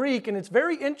down in Greek, and it's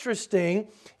very interesting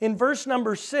in verse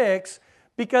number 6,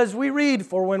 because we read,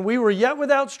 "For when we were yet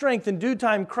without strength, in due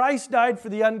time Christ died for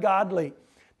the ungodly."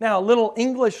 Now, a little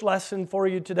English lesson for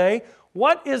you today.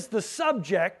 What is the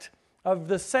subject of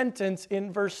the sentence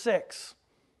in verse 6?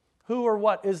 Who or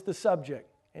what is the subject?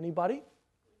 Anybody?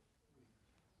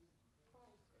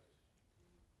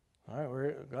 All right,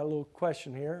 we've got a little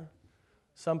question here.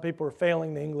 Some people are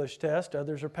failing the English test.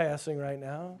 Others are passing right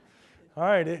now. All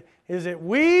right, is it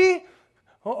we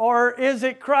or is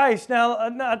it Christ? Now,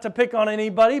 not to pick on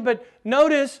anybody, but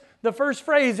notice the first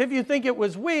phrase. If you think it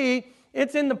was we,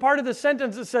 it's in the part of the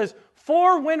sentence that says,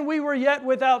 "For when we were yet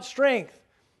without strength."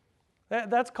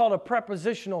 That's called a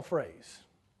prepositional phrase.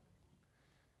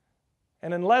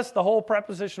 And unless the whole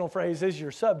prepositional phrase is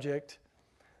your subject's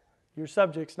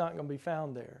not going to be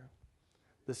found there.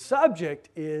 The subject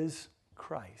is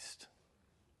Christ.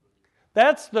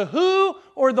 That's the who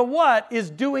or the what is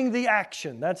doing the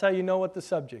action. That's how you know what the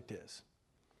subject is.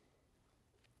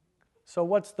 So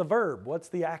what's the verb? What's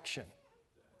the action?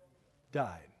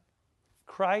 Died.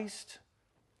 Christ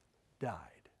died.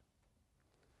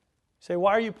 You say,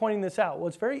 why are you pointing this out? Well,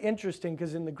 it's very interesting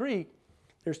because in the Greek,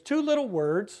 there's two little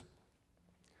words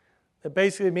that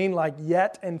basically mean like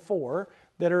yet and for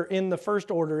that are in the first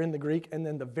order in the Greek, and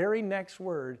then the very next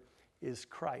word is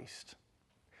Christ.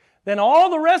 Then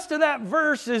all the rest of that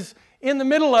verse is in the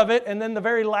middle of it, and then the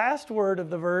very last word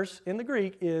of the verse in the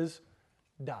Greek is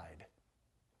died.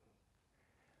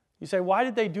 You say, why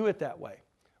did they do it that way?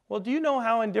 Well, do you know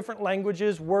how in different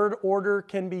languages word order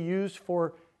can be used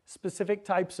for specific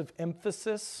types of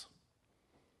emphasis?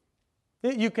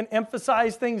 You can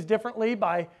emphasize things differently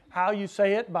by how you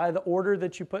say it, by the order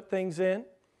that you put things in.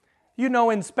 You know,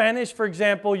 in Spanish, for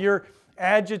example, your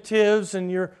adjectives and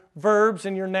your verbs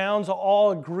and your nouns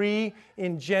all agree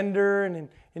in gender and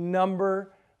in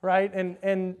number, right?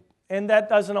 And that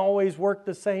doesn't always work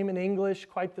the same in English,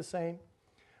 quite the same.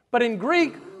 But in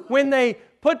Greek, when they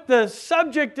put the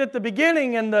subject at the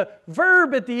beginning and the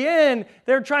verb at the end,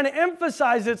 they're trying to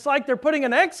emphasize, it's like they're putting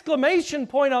an exclamation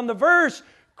point on the verse.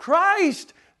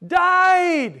 Christ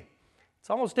died. It's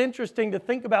almost interesting to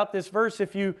think about this verse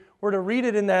if you were to read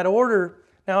it in that order.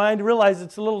 Now, I realize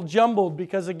it's a little jumbled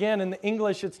because, again, in the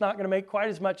English, it's not going to make quite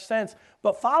as much sense.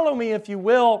 But follow me, if you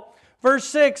will. Verse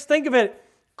 6, think of it.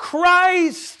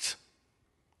 Christ,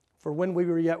 for when we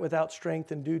were yet without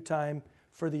strength, in due time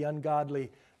for the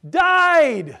ungodly,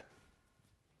 died.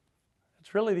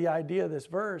 That's really the idea of this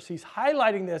verse. He's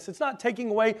highlighting this. It's not taking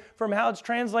away from how it's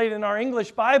translated in our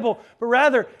English Bible, but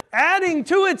rather adding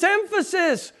to its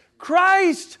emphasis.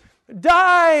 Christ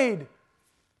died.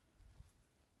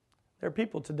 There are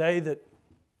people today that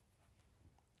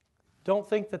don't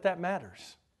think that that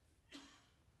matters.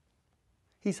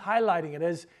 He's highlighting it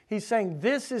as he's saying,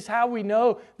 this is how we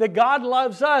know that God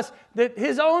loves us, that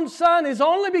His own Son, His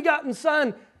only begotten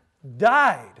Son,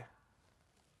 died.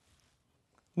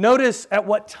 Notice at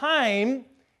what time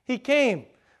He came.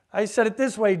 I said it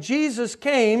this way, Jesus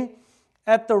came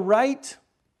at the right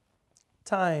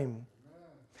time.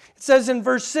 It says in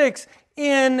verse 6,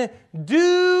 in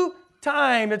due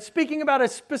time. It's speaking about a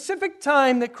specific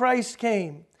time that Christ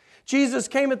came. Jesus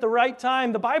came at the right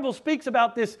time. The Bible speaks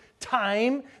about this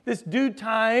time, this due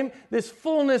time, this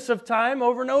fullness of time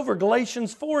over and over.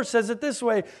 Galatians 4 says it this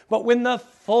way, but when the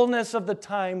fullness of the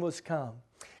time was come,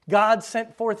 God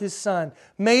sent forth His Son,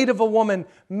 made of a woman,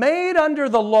 made under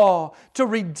the law, to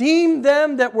redeem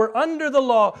them that were under the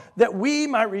law, that we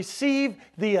might receive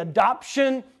the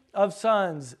adoption of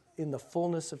sons. In the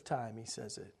fullness of time, He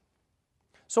says it.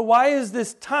 So why is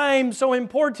this time so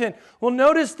important? Well,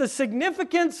 notice the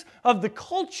significance of the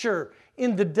culture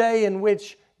in the day in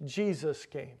which Jesus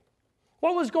came.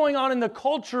 What was going on in the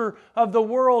culture of the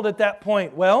world at that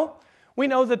point? Well, we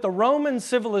know that the Roman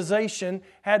civilization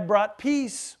had brought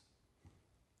peace.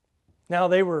 Now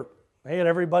they had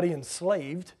everybody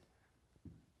enslaved,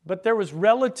 but there was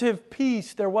relative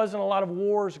peace. There wasn't a lot of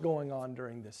wars going on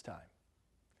during this time.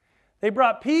 They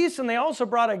brought peace, and they also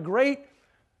brought a great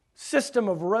system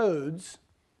of roads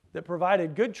that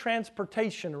provided good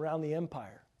transportation around the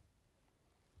empire.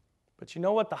 But you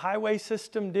know what the highway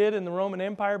system did in the Roman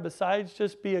Empire besides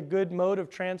just be a good mode of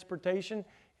transportation?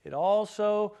 It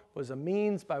also was a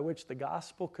means by which the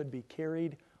gospel could be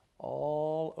carried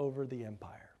all over the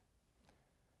empire.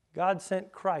 God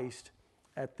sent Christ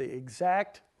at the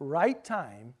exact right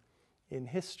time in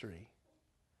history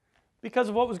because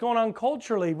of what was going on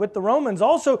culturally with the Romans.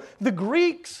 Also, the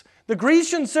Greeks. The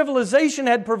Grecian civilization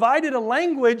had provided a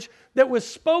language that was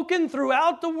spoken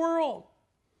throughout the world.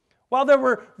 While there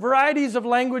were varieties of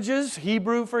languages,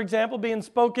 Hebrew, for example, being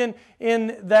spoken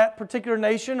in that particular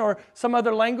nation or some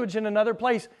other language in another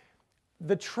place,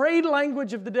 the trade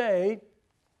language of the day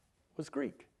was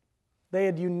Greek. They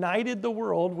had united the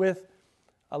world with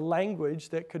a language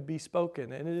that could be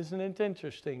spoken. And isn't it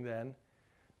interesting then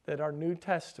that our New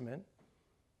Testament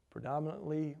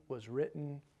predominantly was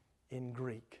written in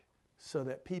Greek so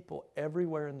that people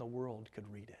everywhere in the world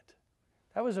could read it?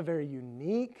 That was a very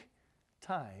unique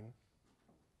time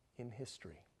in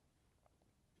history.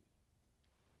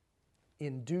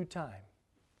 In due time.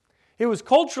 It was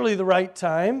culturally the right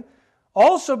time,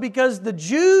 also because the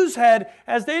Jews had,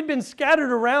 as they had been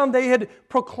scattered around, they had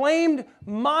proclaimed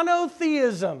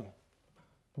monotheism,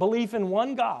 belief in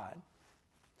one God,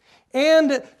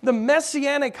 and the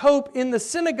messianic hope in the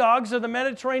synagogues of the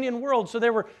Mediterranean world. So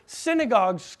there were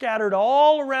synagogues scattered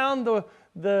all around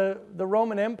the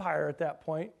Roman Empire at that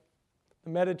point, the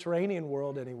Mediterranean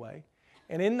world anyway.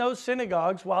 And in those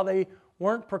synagogues, while they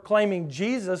weren't proclaiming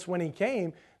Jesus when He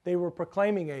came, they were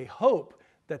proclaiming a hope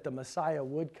that the Messiah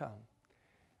would come.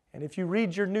 And if you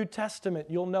read your New Testament,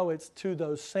 you'll know it's to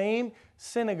those same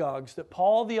synagogues that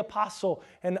Paul the Apostle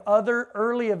and other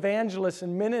early evangelists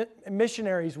and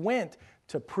missionaries went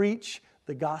to preach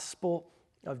the gospel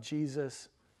of Jesus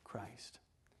Christ.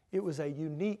 It was a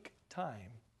unique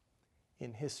time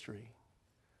in history.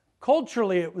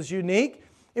 Culturally, it was unique.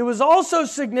 It was also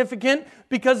significant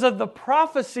because of the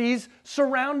prophecies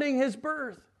surrounding His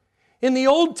birth. In the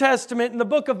Old Testament, in the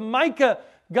book of Micah,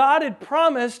 God had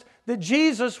promised that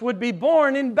Jesus would be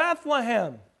born in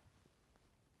Bethlehem.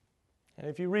 And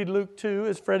if you read Luke 2,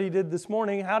 as Freddie did this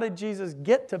morning, how did Jesus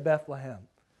get to Bethlehem?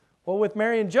 Well, with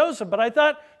Mary and Joseph, but I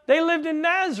thought they lived in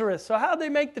Nazareth, so how'd they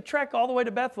make the trek all the way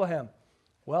to Bethlehem?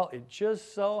 Well, it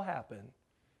just so happened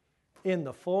in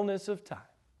the fullness of time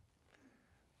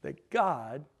that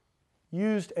God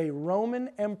used a Roman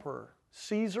emperor,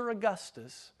 Caesar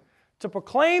Augustus, to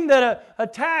proclaim that a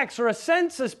tax or a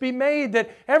census be made, that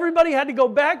everybody had to go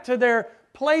back to their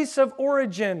place of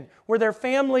origin, where their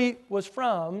family was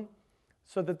from,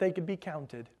 so that they could be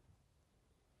counted.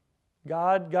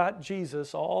 God got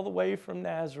Jesus all the way from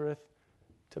Nazareth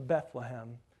to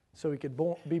Bethlehem so He could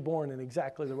be born in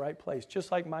exactly the right place,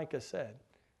 just like Micah said.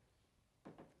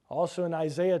 Also in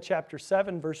Isaiah chapter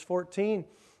 7, verse 14,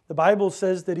 the Bible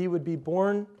says that He would be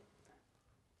born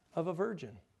of a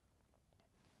virgin.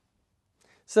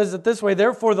 It says it this way,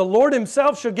 "Therefore the Lord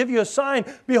Himself shall give you a sign.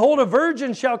 Behold, a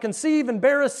virgin shall conceive and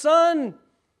bear a son,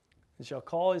 and shall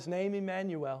call His name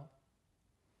Emmanuel."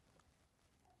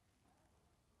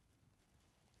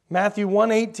 Matthew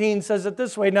 1:18 says it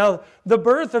this way, "Now the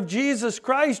birth of Jesus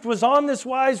Christ was on this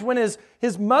wise when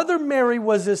his mother Mary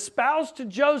was espoused to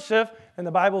Joseph," and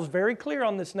the Bible's very clear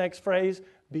on this next phrase,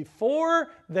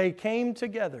 "before they came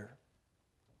together."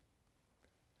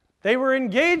 They were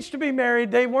engaged to be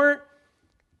married. They weren't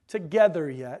together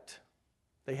yet.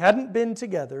 They hadn't been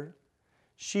together.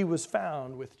 She was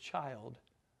found with child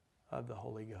of the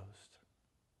Holy Ghost.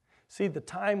 See, the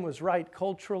time was right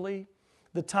culturally.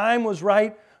 The time was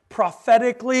right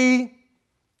prophetically.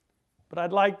 But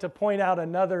I'd like to point out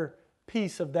another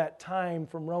piece of that time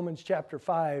from Romans chapter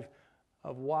 5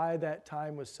 of why that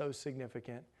time was so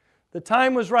significant. The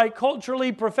time was right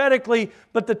culturally, prophetically,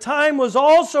 but the time was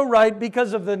also right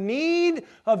because of the need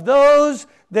of those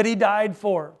that He died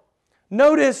for.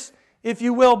 Notice, if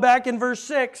you will, back in verse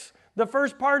 6, the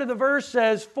first part of the verse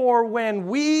says, "For when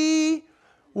we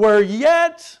were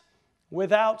yet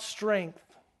without strength."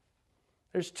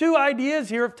 There's two ideas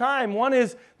here of time. One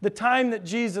is the time that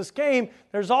Jesus came.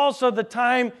 There's also the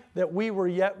time that we were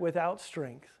yet without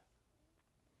strength.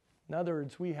 In other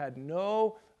words, we had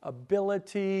no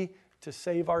ability to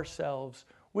save ourselves.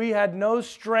 We had no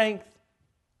strength.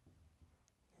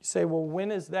 You say, well,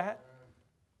 when is that?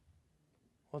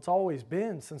 Well, it's always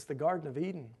been since the Garden of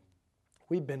Eden.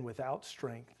 We've been without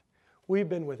strength. We've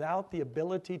been without the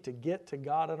ability to get to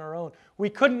God on our own. We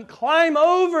couldn't climb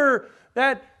over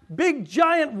that big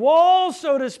giant wall,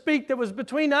 so to speak, that was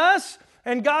between us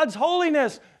and God's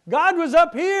holiness. God was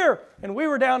up here and we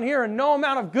were down here, and no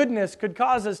amount of goodness could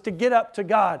cause us to get up to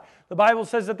God. The Bible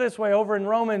says it this way over in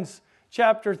Romans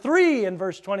chapter 3 and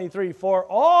verse 23, "For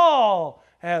all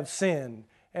have sinned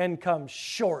and come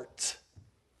short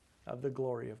of the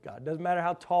glory of God." Doesn't matter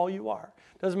how tall you are.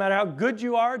 Doesn't matter how good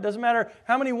you are. Doesn't matter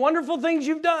how many wonderful things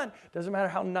you've done. Doesn't matter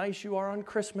how nice you are on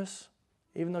Christmas,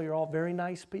 even though you're all very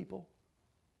nice people.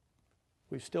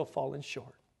 we've still fallen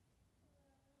short.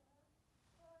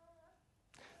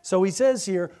 So he says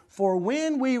here, for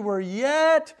when we were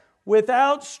yet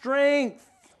without strength.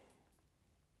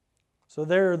 So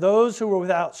there are those who were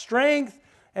without strength.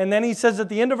 And then he says at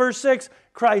the end of verse 6,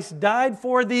 Christ died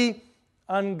for the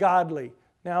ungodly.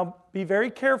 Now, be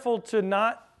very careful to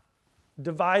not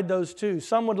divide those two.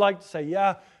 Some would like to say,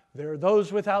 yeah, there are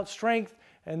those without strength,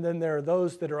 and then there are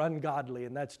those that are ungodly,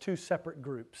 and that's two separate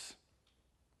groups.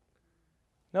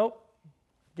 Nope.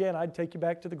 Again, I'd take you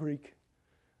back to the Greek.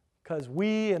 Because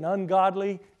we and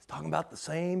ungodly is talking about the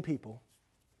same people.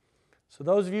 So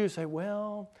those of you who say,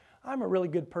 well, I'm a really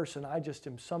good person, I just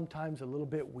am sometimes a little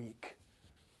bit weak.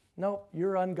 No,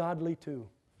 you're ungodly too.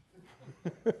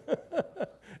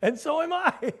 And so am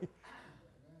I.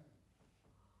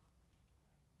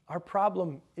 Our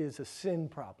problem is a sin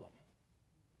problem.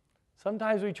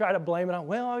 Sometimes we try to blame it on,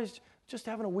 well, I was just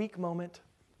having a weak moment.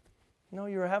 No,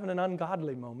 you're having an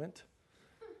ungodly moment.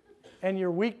 And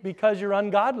you're weak because you're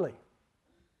ungodly.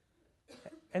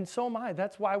 And so am I.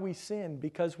 That's why we sin,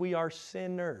 because we are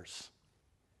sinners.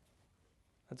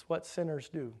 That's what sinners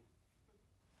do.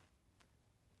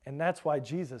 And that's why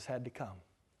Jesus had to come.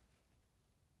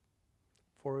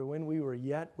 For when we were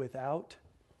yet without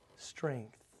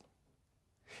strength.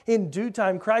 In due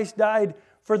time, Christ died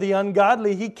for the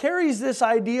ungodly. He carries this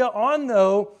idea on,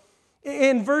 though,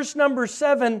 in verse number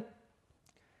 7,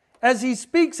 as he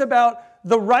speaks about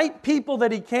the right people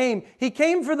that he came. He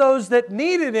came for those that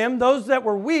needed him, those that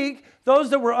were weak,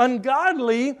 those that were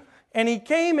ungodly. And he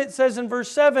came, it says in verse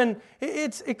 7,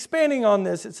 it's expanding on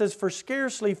this. It says, for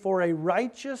scarcely for a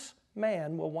righteous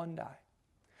man will one die.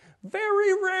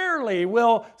 Very rarely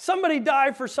will somebody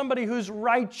die for somebody who's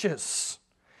righteous.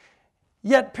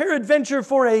 Yet peradventure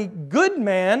for a good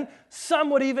man,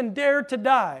 some would even dare to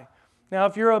die. Now,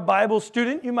 if you're a Bible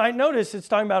student, you might notice it's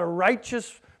talking about a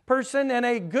righteous person and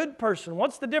a good person.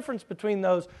 What's the difference between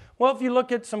those? Well, if you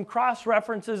look at some cross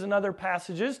references in other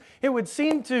passages, it would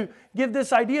seem to give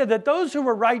this idea that those who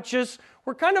were righteous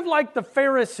were kind of like the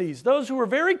Pharisees, those who were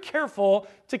very careful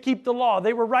to keep the law.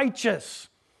 They were righteous.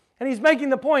 And he's making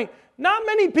the point, not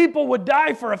many people would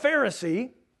die for a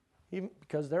Pharisee, even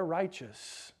because they're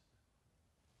righteous.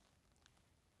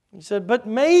 He said, but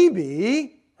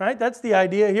maybe, right, that's the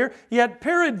idea here, yet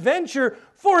peradventure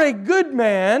for a good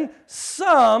man,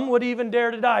 some would even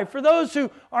dare to die. For those who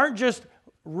aren't just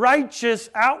righteous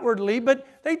outwardly, but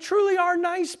they truly are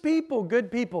nice people,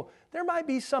 good people, there might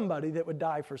be somebody that would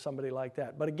die for somebody like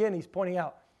that. But again, he's pointing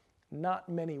out, not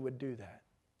many would do that.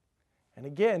 And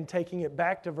again, taking it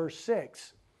back to verse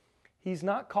 6, he's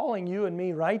not calling you and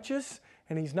me righteous,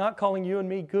 and he's not calling you and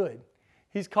me good.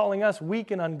 He's calling us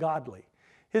weak and ungodly.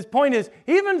 His point is,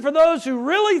 even for those who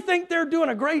really think they're doing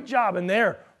a great job and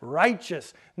they're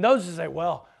righteous, and those who say,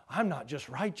 well, I'm not just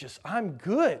righteous, I'm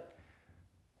good.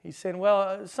 He's saying,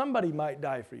 well, somebody might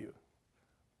die for you.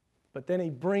 But then he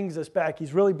brings us back.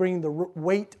 He's really bringing the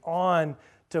weight on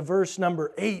to verse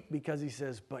number 8 because he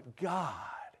says, but God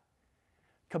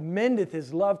commendeth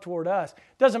his love toward us.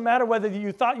 It doesn't matter whether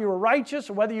you thought you were righteous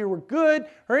or whether you were good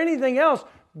or anything else.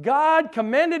 God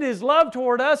commended his love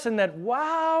toward us in that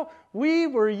while we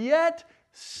were yet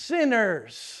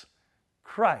sinners,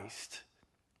 Christ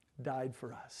died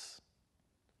for us.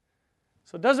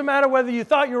 So it doesn't matter whether you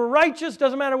thought you were righteous,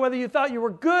 doesn't matter whether you thought you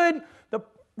were good. The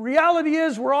reality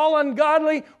is we're all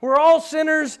ungodly, we're all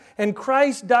sinners, and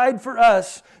Christ died for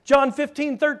us. John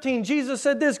 15:13, Jesus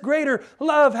said this, greater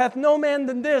love hath no man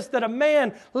than this, that a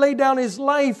man lay down his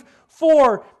life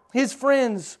for his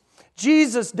friends.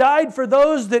 Jesus died for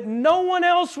those that no one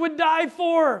else would die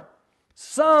for.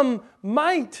 Some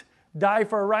might die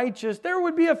for a righteous. There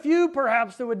would be a few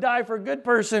perhaps that would die for a good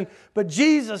person, but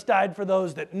Jesus died for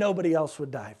those that nobody else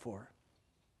would die for.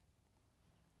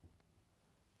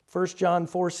 1 John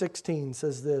 4:16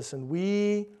 says this, and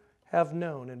we have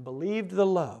known and believed the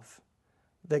love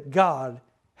that God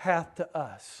hath to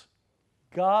us.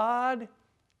 God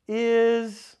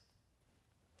is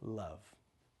love.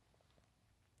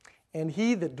 And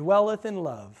he that dwelleth in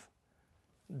love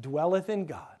dwelleth in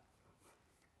God,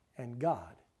 and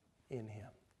God in him.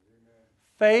 Amen.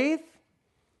 Faith,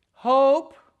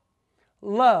 hope,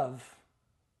 love.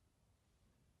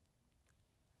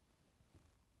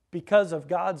 Because of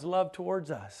God's love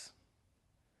towards us,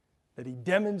 that he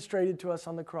demonstrated to us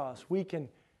on the cross, we can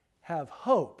have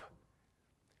hope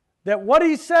that what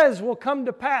he says will come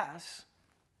to pass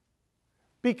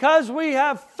because we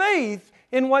have faith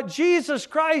in what Jesus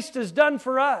Christ has done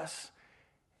for us.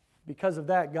 Because of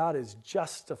that, God has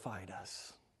justified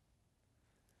us.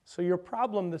 So your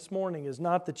problem this morning is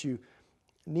not that you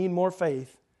need more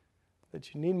faith,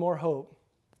 that you need more hope.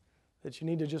 that you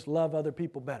need to just love other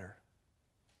people better.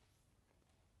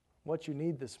 What you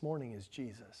need this morning is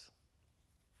Jesus.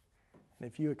 And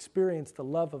if you experience the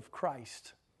love of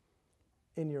Christ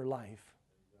in your life,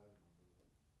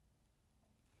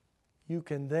 you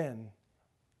can then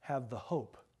have the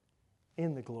hope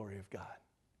in the glory of God.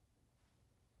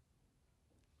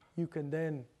 You can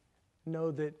then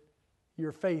know that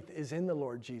your faith is in the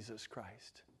Lord Jesus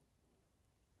Christ.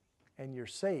 And you're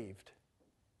saved.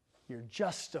 You're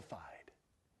justified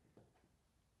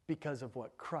because of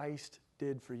what Christ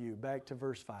did for you. Back to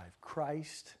verse 5.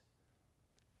 Christ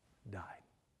died.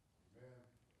 Amen.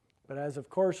 But as of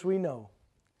course we know,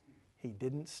 He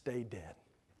didn't stay dead.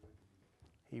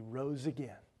 He rose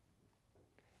again.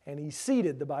 And He's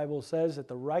seated, the Bible says, at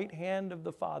the right hand of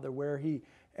the Father, where He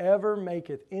ever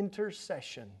maketh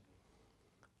intercession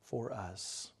for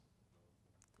us.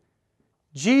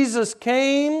 Jesus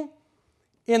came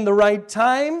in the right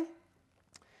time.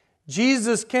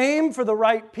 Jesus came for the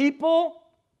right people.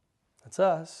 That's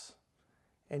us.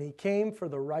 And He came for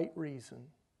the right reason.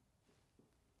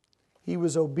 He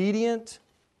was obedient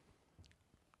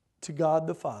to God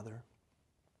the Father.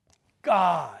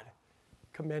 God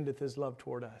commendeth His love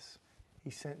toward us. He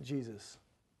sent Jesus.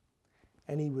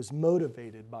 And He was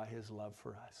motivated by His love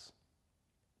for us.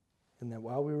 And that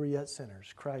while we were yet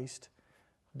sinners, Christ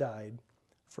died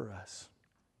for us.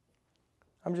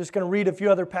 I'm just going to read a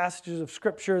few other passages of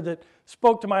Scripture that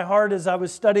spoke to my heart as I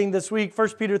was studying this week.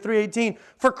 1 Peter 3:18.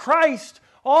 For Christ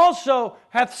also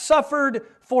hath suffered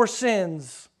for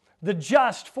sins, the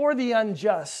just for the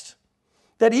unjust,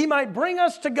 that He might bring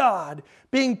us to God,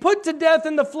 being put to death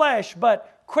in the flesh,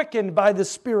 but quickened by the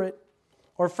Spirit.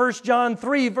 Or 1 John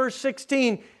 3, verse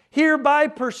 16. Hereby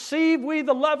perceive we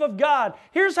the love of God.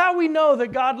 Here's how we know that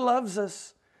God loves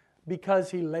us. Because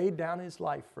He laid down His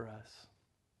life for us.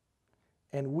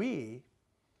 And we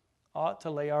ought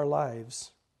to lay our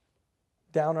lives,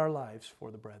 down our lives for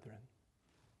the brethren.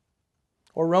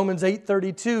 Or Romans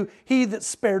 8:32, He that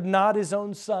spared not His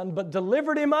own Son, but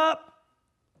delivered Him up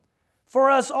for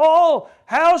us all,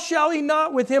 how shall He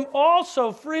not with Him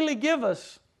also freely give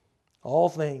us all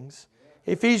things?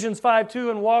 Ephesians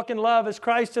 5:2, and walk in love as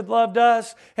Christ hath loved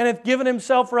us, and hath given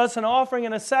Himself for us an offering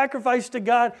and a sacrifice to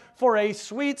God for a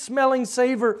sweet-smelling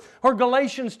savor. Or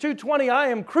Galatians 2:20, I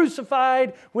am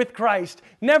crucified with Christ.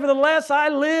 Nevertheless I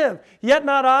live, yet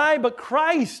not I, but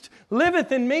Christ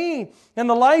liveth in me. And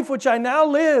the life which I now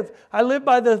live, I live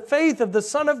by the faith of the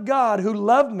Son of God, who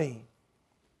loved me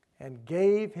and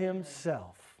gave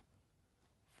Himself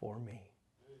for me.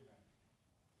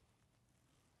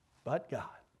 But God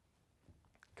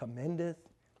commendeth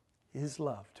His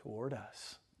love toward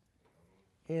us,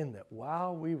 in that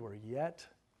while we were yet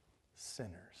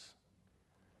sinners,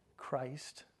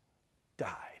 Christ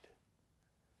died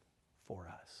for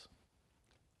us.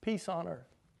 Peace on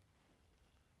earth.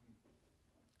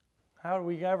 How are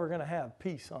we ever going to have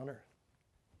peace on earth?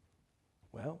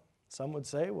 Well, some would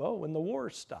say, well, when the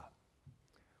wars stop,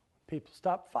 people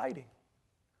stop fighting.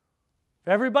 If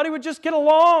everybody would just get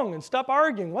along and stop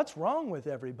arguing, what's wrong with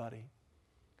everybody?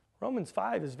 Romans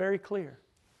 5 is very clear.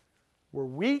 We're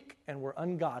weak and we're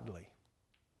ungodly.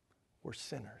 We're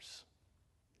sinners.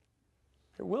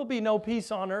 There will be no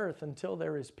peace on earth until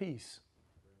there is peace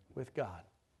with God.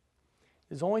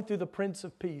 It is only through the Prince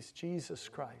of Peace, Jesus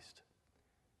Christ.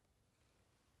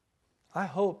 I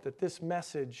hope that this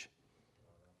message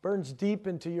burns deep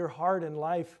into your heart and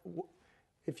life.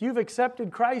 If you've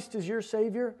accepted Christ as your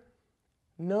Savior,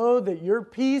 know that your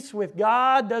peace with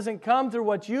God doesn't come through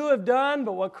what you have done,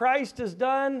 but what Christ has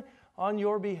done on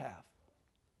your behalf.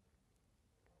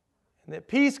 And that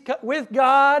peace with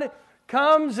God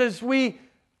comes as we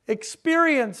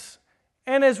experience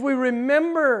and as we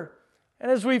remember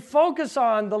and as we focus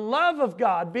on the love of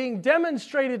God being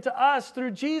demonstrated to us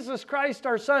through Jesus Christ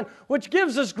our Son, which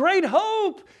gives us great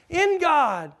hope in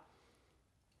God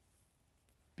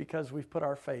because we've put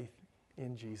our faith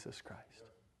in Jesus Christ.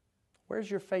 Where's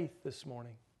your faith this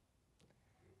morning?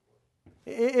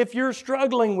 If you're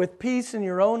struggling with peace in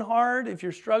your own heart, if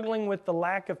you're struggling with the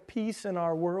lack of peace in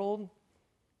our world,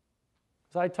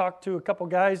 as I talked to a couple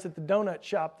guys at the donut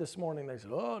shop this morning, they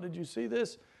said, oh, did you see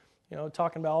this? You know,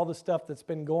 talking about all the stuff that's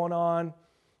been going on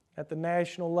at the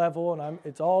national level, and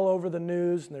it's all over the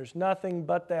news, and there's nothing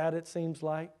but that, it seems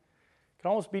like. It can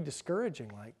almost be discouraging,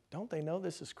 like, don't they know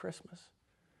this is Christmas?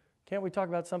 Can't we talk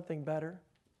about something better?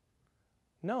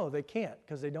 No, they can't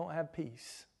because they don't have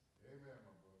peace. Amen,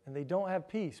 and they don't have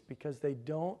peace because they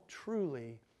don't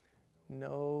truly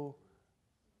know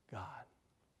God.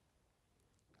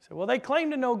 So, well, they claim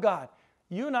to know God.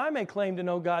 You and I may claim to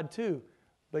know God too,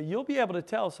 but you'll be able to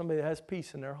tell somebody that has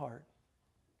peace in their heart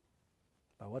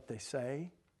by what they say,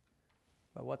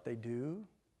 by what they do,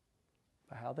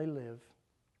 by how they live.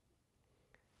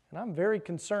 And I'm very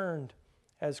concerned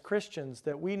as Christians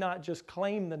that we not just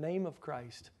claim the name of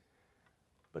Christ,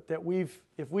 but that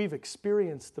if we've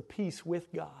experienced the peace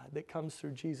with God that comes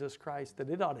through Jesus Christ, that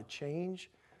it ought to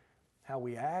change how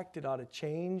we act, it ought to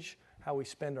change how we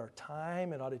spend our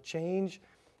time, it ought to change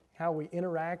how we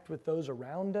interact with those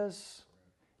around us.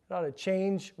 It ought to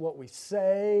change what we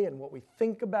say and what we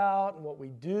think about and what we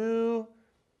do.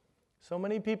 So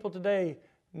many people today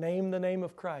name the name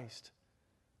of Christ,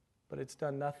 but it's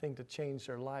done nothing to change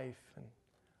their life. And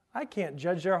I can't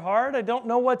judge their heart. I don't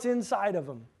know what's inside of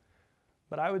them.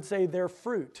 But I would say their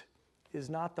fruit is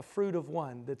not the fruit of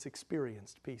one that's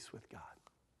experienced peace with God.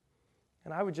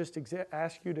 And I would just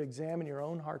ask you to examine your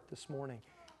own heart this morning.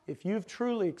 If you've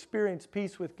truly experienced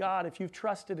peace with God, if you've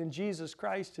trusted in Jesus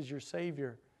Christ as your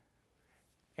Savior,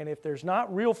 and if there's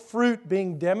not real fruit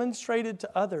being demonstrated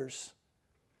to others,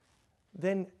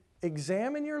 then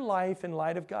examine your life in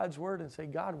light of God's Word and say,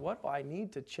 God, what do I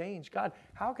need to change? God,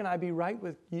 how can I be right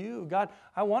with you? God,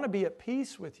 I want to be at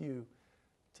peace with you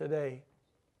today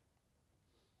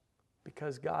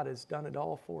because God has done it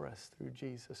all for us through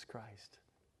Jesus Christ,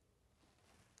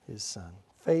 His Son.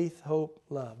 Faith, hope,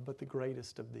 love, but the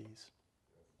greatest of these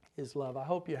is love. I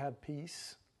hope you have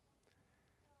peace.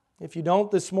 If you don't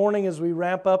this morning as we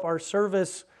wrap up our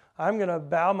service, I'm going to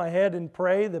bow my head and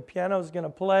pray. The piano's going to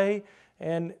play.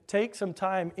 And take some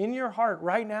time in your heart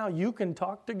right now. You can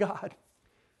talk to God.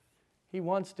 He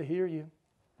wants to hear you.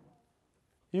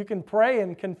 You can pray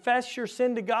and confess your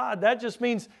sin to God. That just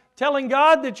means telling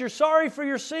God that you're sorry for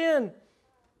your sin.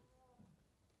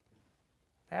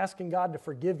 Asking God to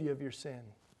forgive you of your sin.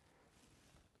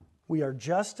 We are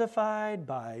justified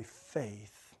by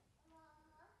faith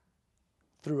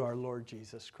through our Lord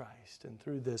Jesus Christ. And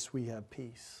through this we have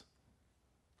peace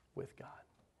with God.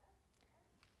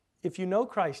 If you know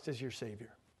Christ as your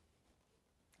Savior,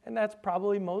 and that's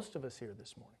probably most of us here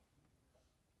this morning,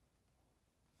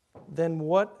 then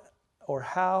what or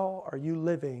how are you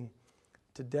living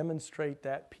to demonstrate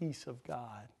that peace of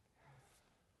God,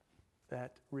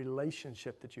 that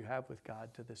relationship that you have with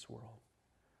God to this world?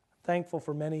 I'm thankful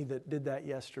for many that did that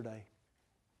yesterday.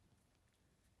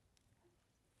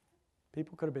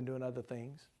 People could have been doing other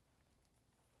things.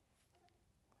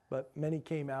 But many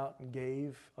came out and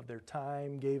gave of their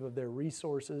time, gave of their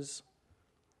resources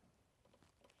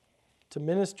to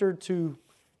minister to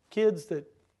kids that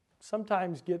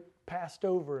sometimes get passed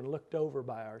over and looked over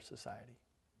by our society.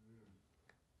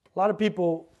 A lot of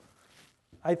people,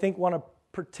 I think, want to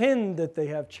pretend that they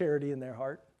have charity in their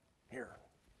heart. Here,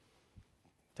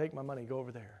 take my money, go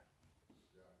over there.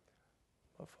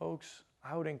 But folks,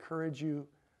 I would encourage you,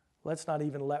 let's not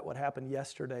even let what happened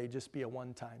yesterday just be a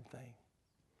one-time thing.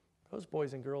 Those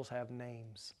boys and girls have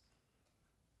names.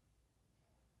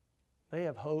 They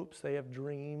have hopes, they have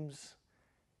dreams.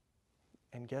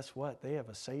 And guess what? They have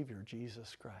a Savior,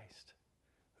 Jesus Christ,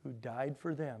 who died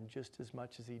for them just as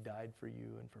much as He died for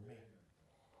you and for me.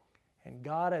 And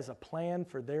God has a plan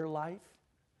for their life,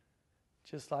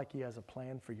 just like He has a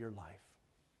plan for your life.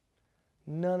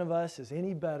 None of us is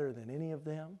any better than any of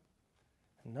them.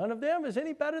 And none of them is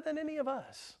any better than any of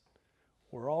us.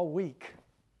 We're all weak.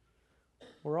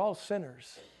 We're all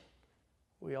sinners.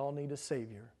 We all need a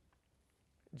Savior,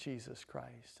 Jesus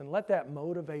Christ. And let that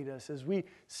motivate us as we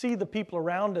see the people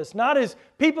around us, not as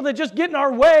people that just get in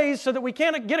our ways so that we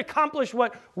can't get accomplished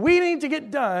what we need to get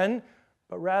done,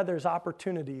 but rather as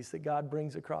opportunities that God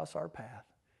brings across our path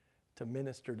to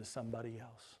minister to somebody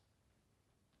else.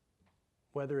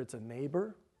 Whether it's a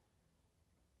neighbor,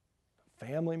 a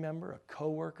family member, a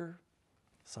coworker,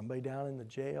 somebody down in the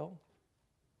jail.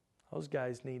 Those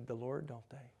guys need the Lord, don't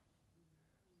they?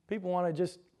 People want to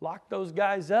just lock those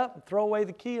guys up and throw away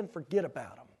the key and forget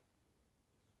about them.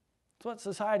 That's what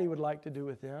society would like to do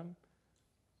with them.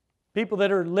 People that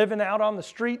are living out on the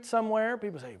street somewhere,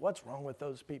 people say, what's wrong with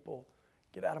those people?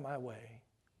 Get out of my way.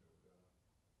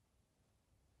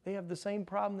 They have the same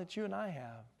problem that you and I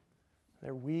have.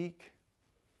 They're weak,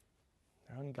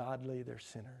 they're ungodly, they're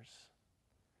sinners.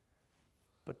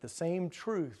 But the same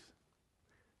truth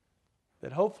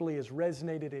that hopefully has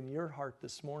resonated in your heart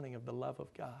this morning of the love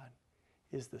of God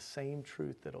is the same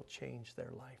truth that'll change their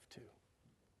life too.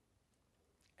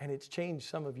 And it's changed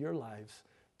some of your lives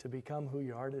to become who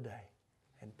you are today.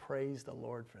 And praise the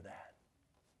Lord for that.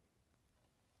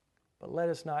 But let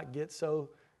us not get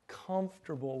so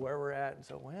comfortable where we're at and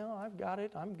say, well, I've got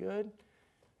it, I'm good.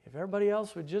 If everybody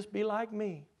else would just be like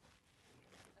me,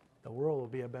 the world will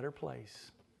be a better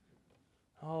place.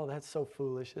 Oh, that's so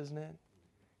foolish, isn't it?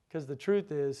 Because the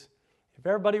truth is, If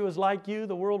everybody was like you,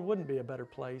 the world wouldn't be a better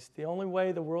place. The only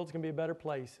way the world's going to be a better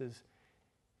place is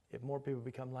if more people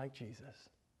become like Jesus.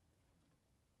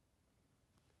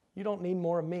 You don't need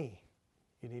more of me.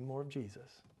 You need more of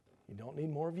Jesus. You don't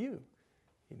need more of you.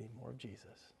 You need more of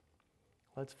Jesus.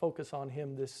 Let's focus on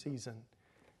Him this season.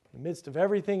 In the midst of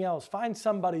everything else, find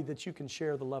somebody that you can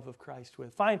share the love of Christ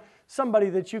with. Find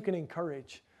somebody that you can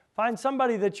encourage. Find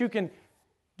somebody that you can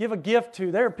give a gift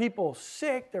to. There are people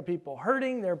sick. There are people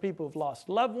hurting. There are people who've lost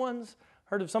loved ones.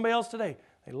 Heard of somebody else today.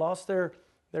 They lost their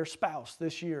spouse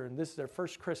this year, and this is their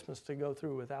first Christmas to go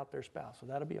through without their spouse. So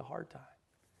that'll be a hard time.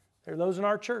 There are those in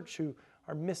our church who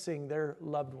are missing their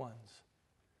loved ones.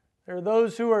 There are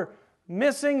those who are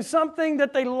missing something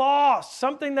that they lost,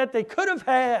 something that they could have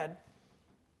had.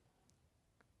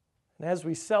 And as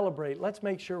we celebrate, let's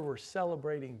make sure we're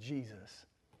celebrating Jesus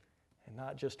and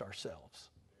not just ourselves.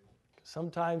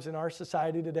 Sometimes in our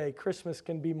society today, Christmas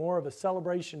can be more of a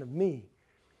celebration of me.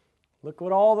 Look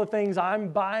at all the things I'm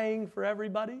buying for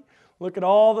everybody. Look at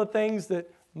all the things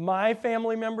that my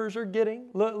family members are getting.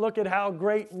 Look at how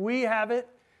great we have it.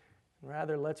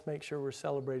 Rather, let's make sure we're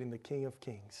celebrating the King of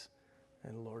Kings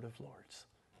and Lord of Lords,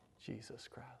 Jesus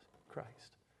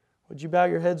Christ. Would you bow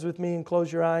your heads with me and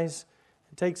close your eyes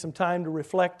and take some time to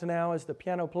reflect now as the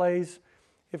piano plays?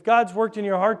 If God's worked in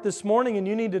your heart this morning and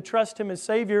you need to trust Him as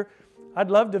Savior,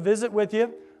 I'd love to visit with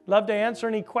you. Love to answer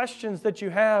any questions that you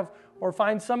have or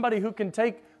find somebody who can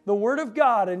take the Word of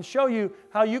God and show you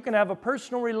how you can have a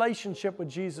personal relationship with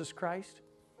Jesus Christ.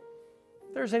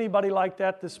 If there's anybody like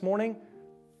that this morning,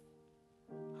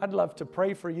 I'd love to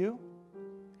pray for you.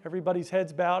 Everybody's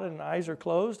heads bowed and eyes are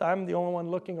closed. I'm the only one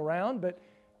looking around, but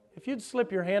if you'd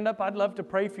slip your hand up, I'd love to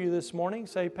pray for you this morning.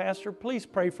 Say, Pastor, please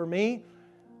pray for me.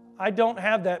 I don't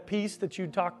have that peace that you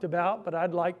talked about, but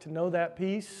I'd like to know that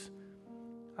peace.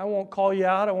 I won't call you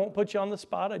out. I won't put you on the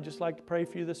spot. I'd just like to pray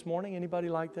for you this morning. Anybody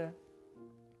like that?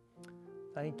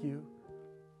 Thank you.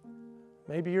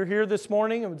 Maybe you're here this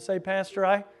morning and would say, Pastor,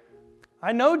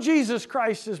 I know Jesus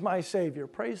Christ is my Savior.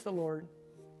 Praise the Lord.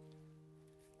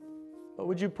 But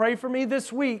would you pray for me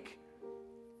this week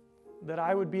that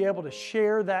I would be able to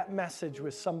share that message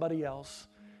with somebody else?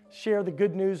 Share the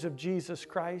good news of Jesus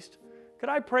Christ. Could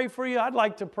I pray for you? I'd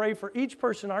like to pray for each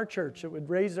person in our church that would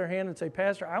raise their hand and say,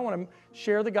 Pastor, I want to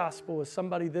share the gospel with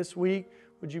somebody this week.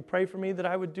 Would you pray for me that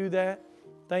I would do that?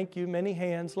 Thank you. Many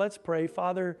hands. Let's pray.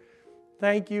 Father,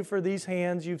 thank you for these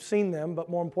hands. You've seen them, but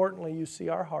more importantly, you see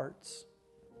our hearts.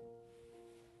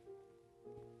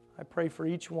 I pray for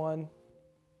each one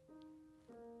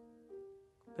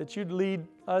that you'd lead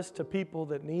us to people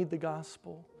that need the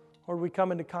gospel, or we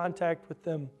come into contact with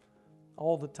them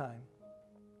all the time.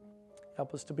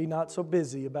 Help us to be not so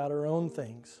busy about our own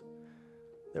things,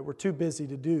 that we're too busy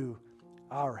to do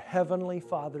our Heavenly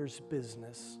Father's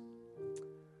business.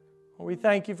 We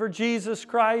thank you for Jesus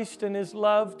Christ and His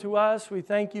love to us. We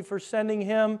thank you for sending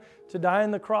Him to die on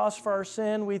the cross for our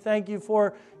sin. We thank you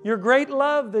for your great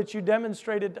love that you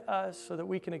demonstrated to us so that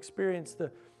we can experience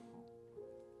the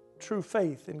true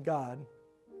faith in God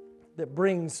that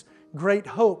brings great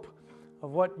hope of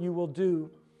what you will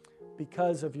do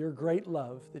because of your great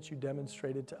love that you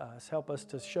demonstrated to us. Help us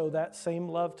to show that same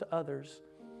love to others.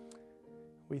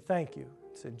 We thank you.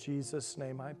 It's in Jesus'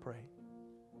 name I pray.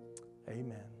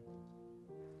 Amen.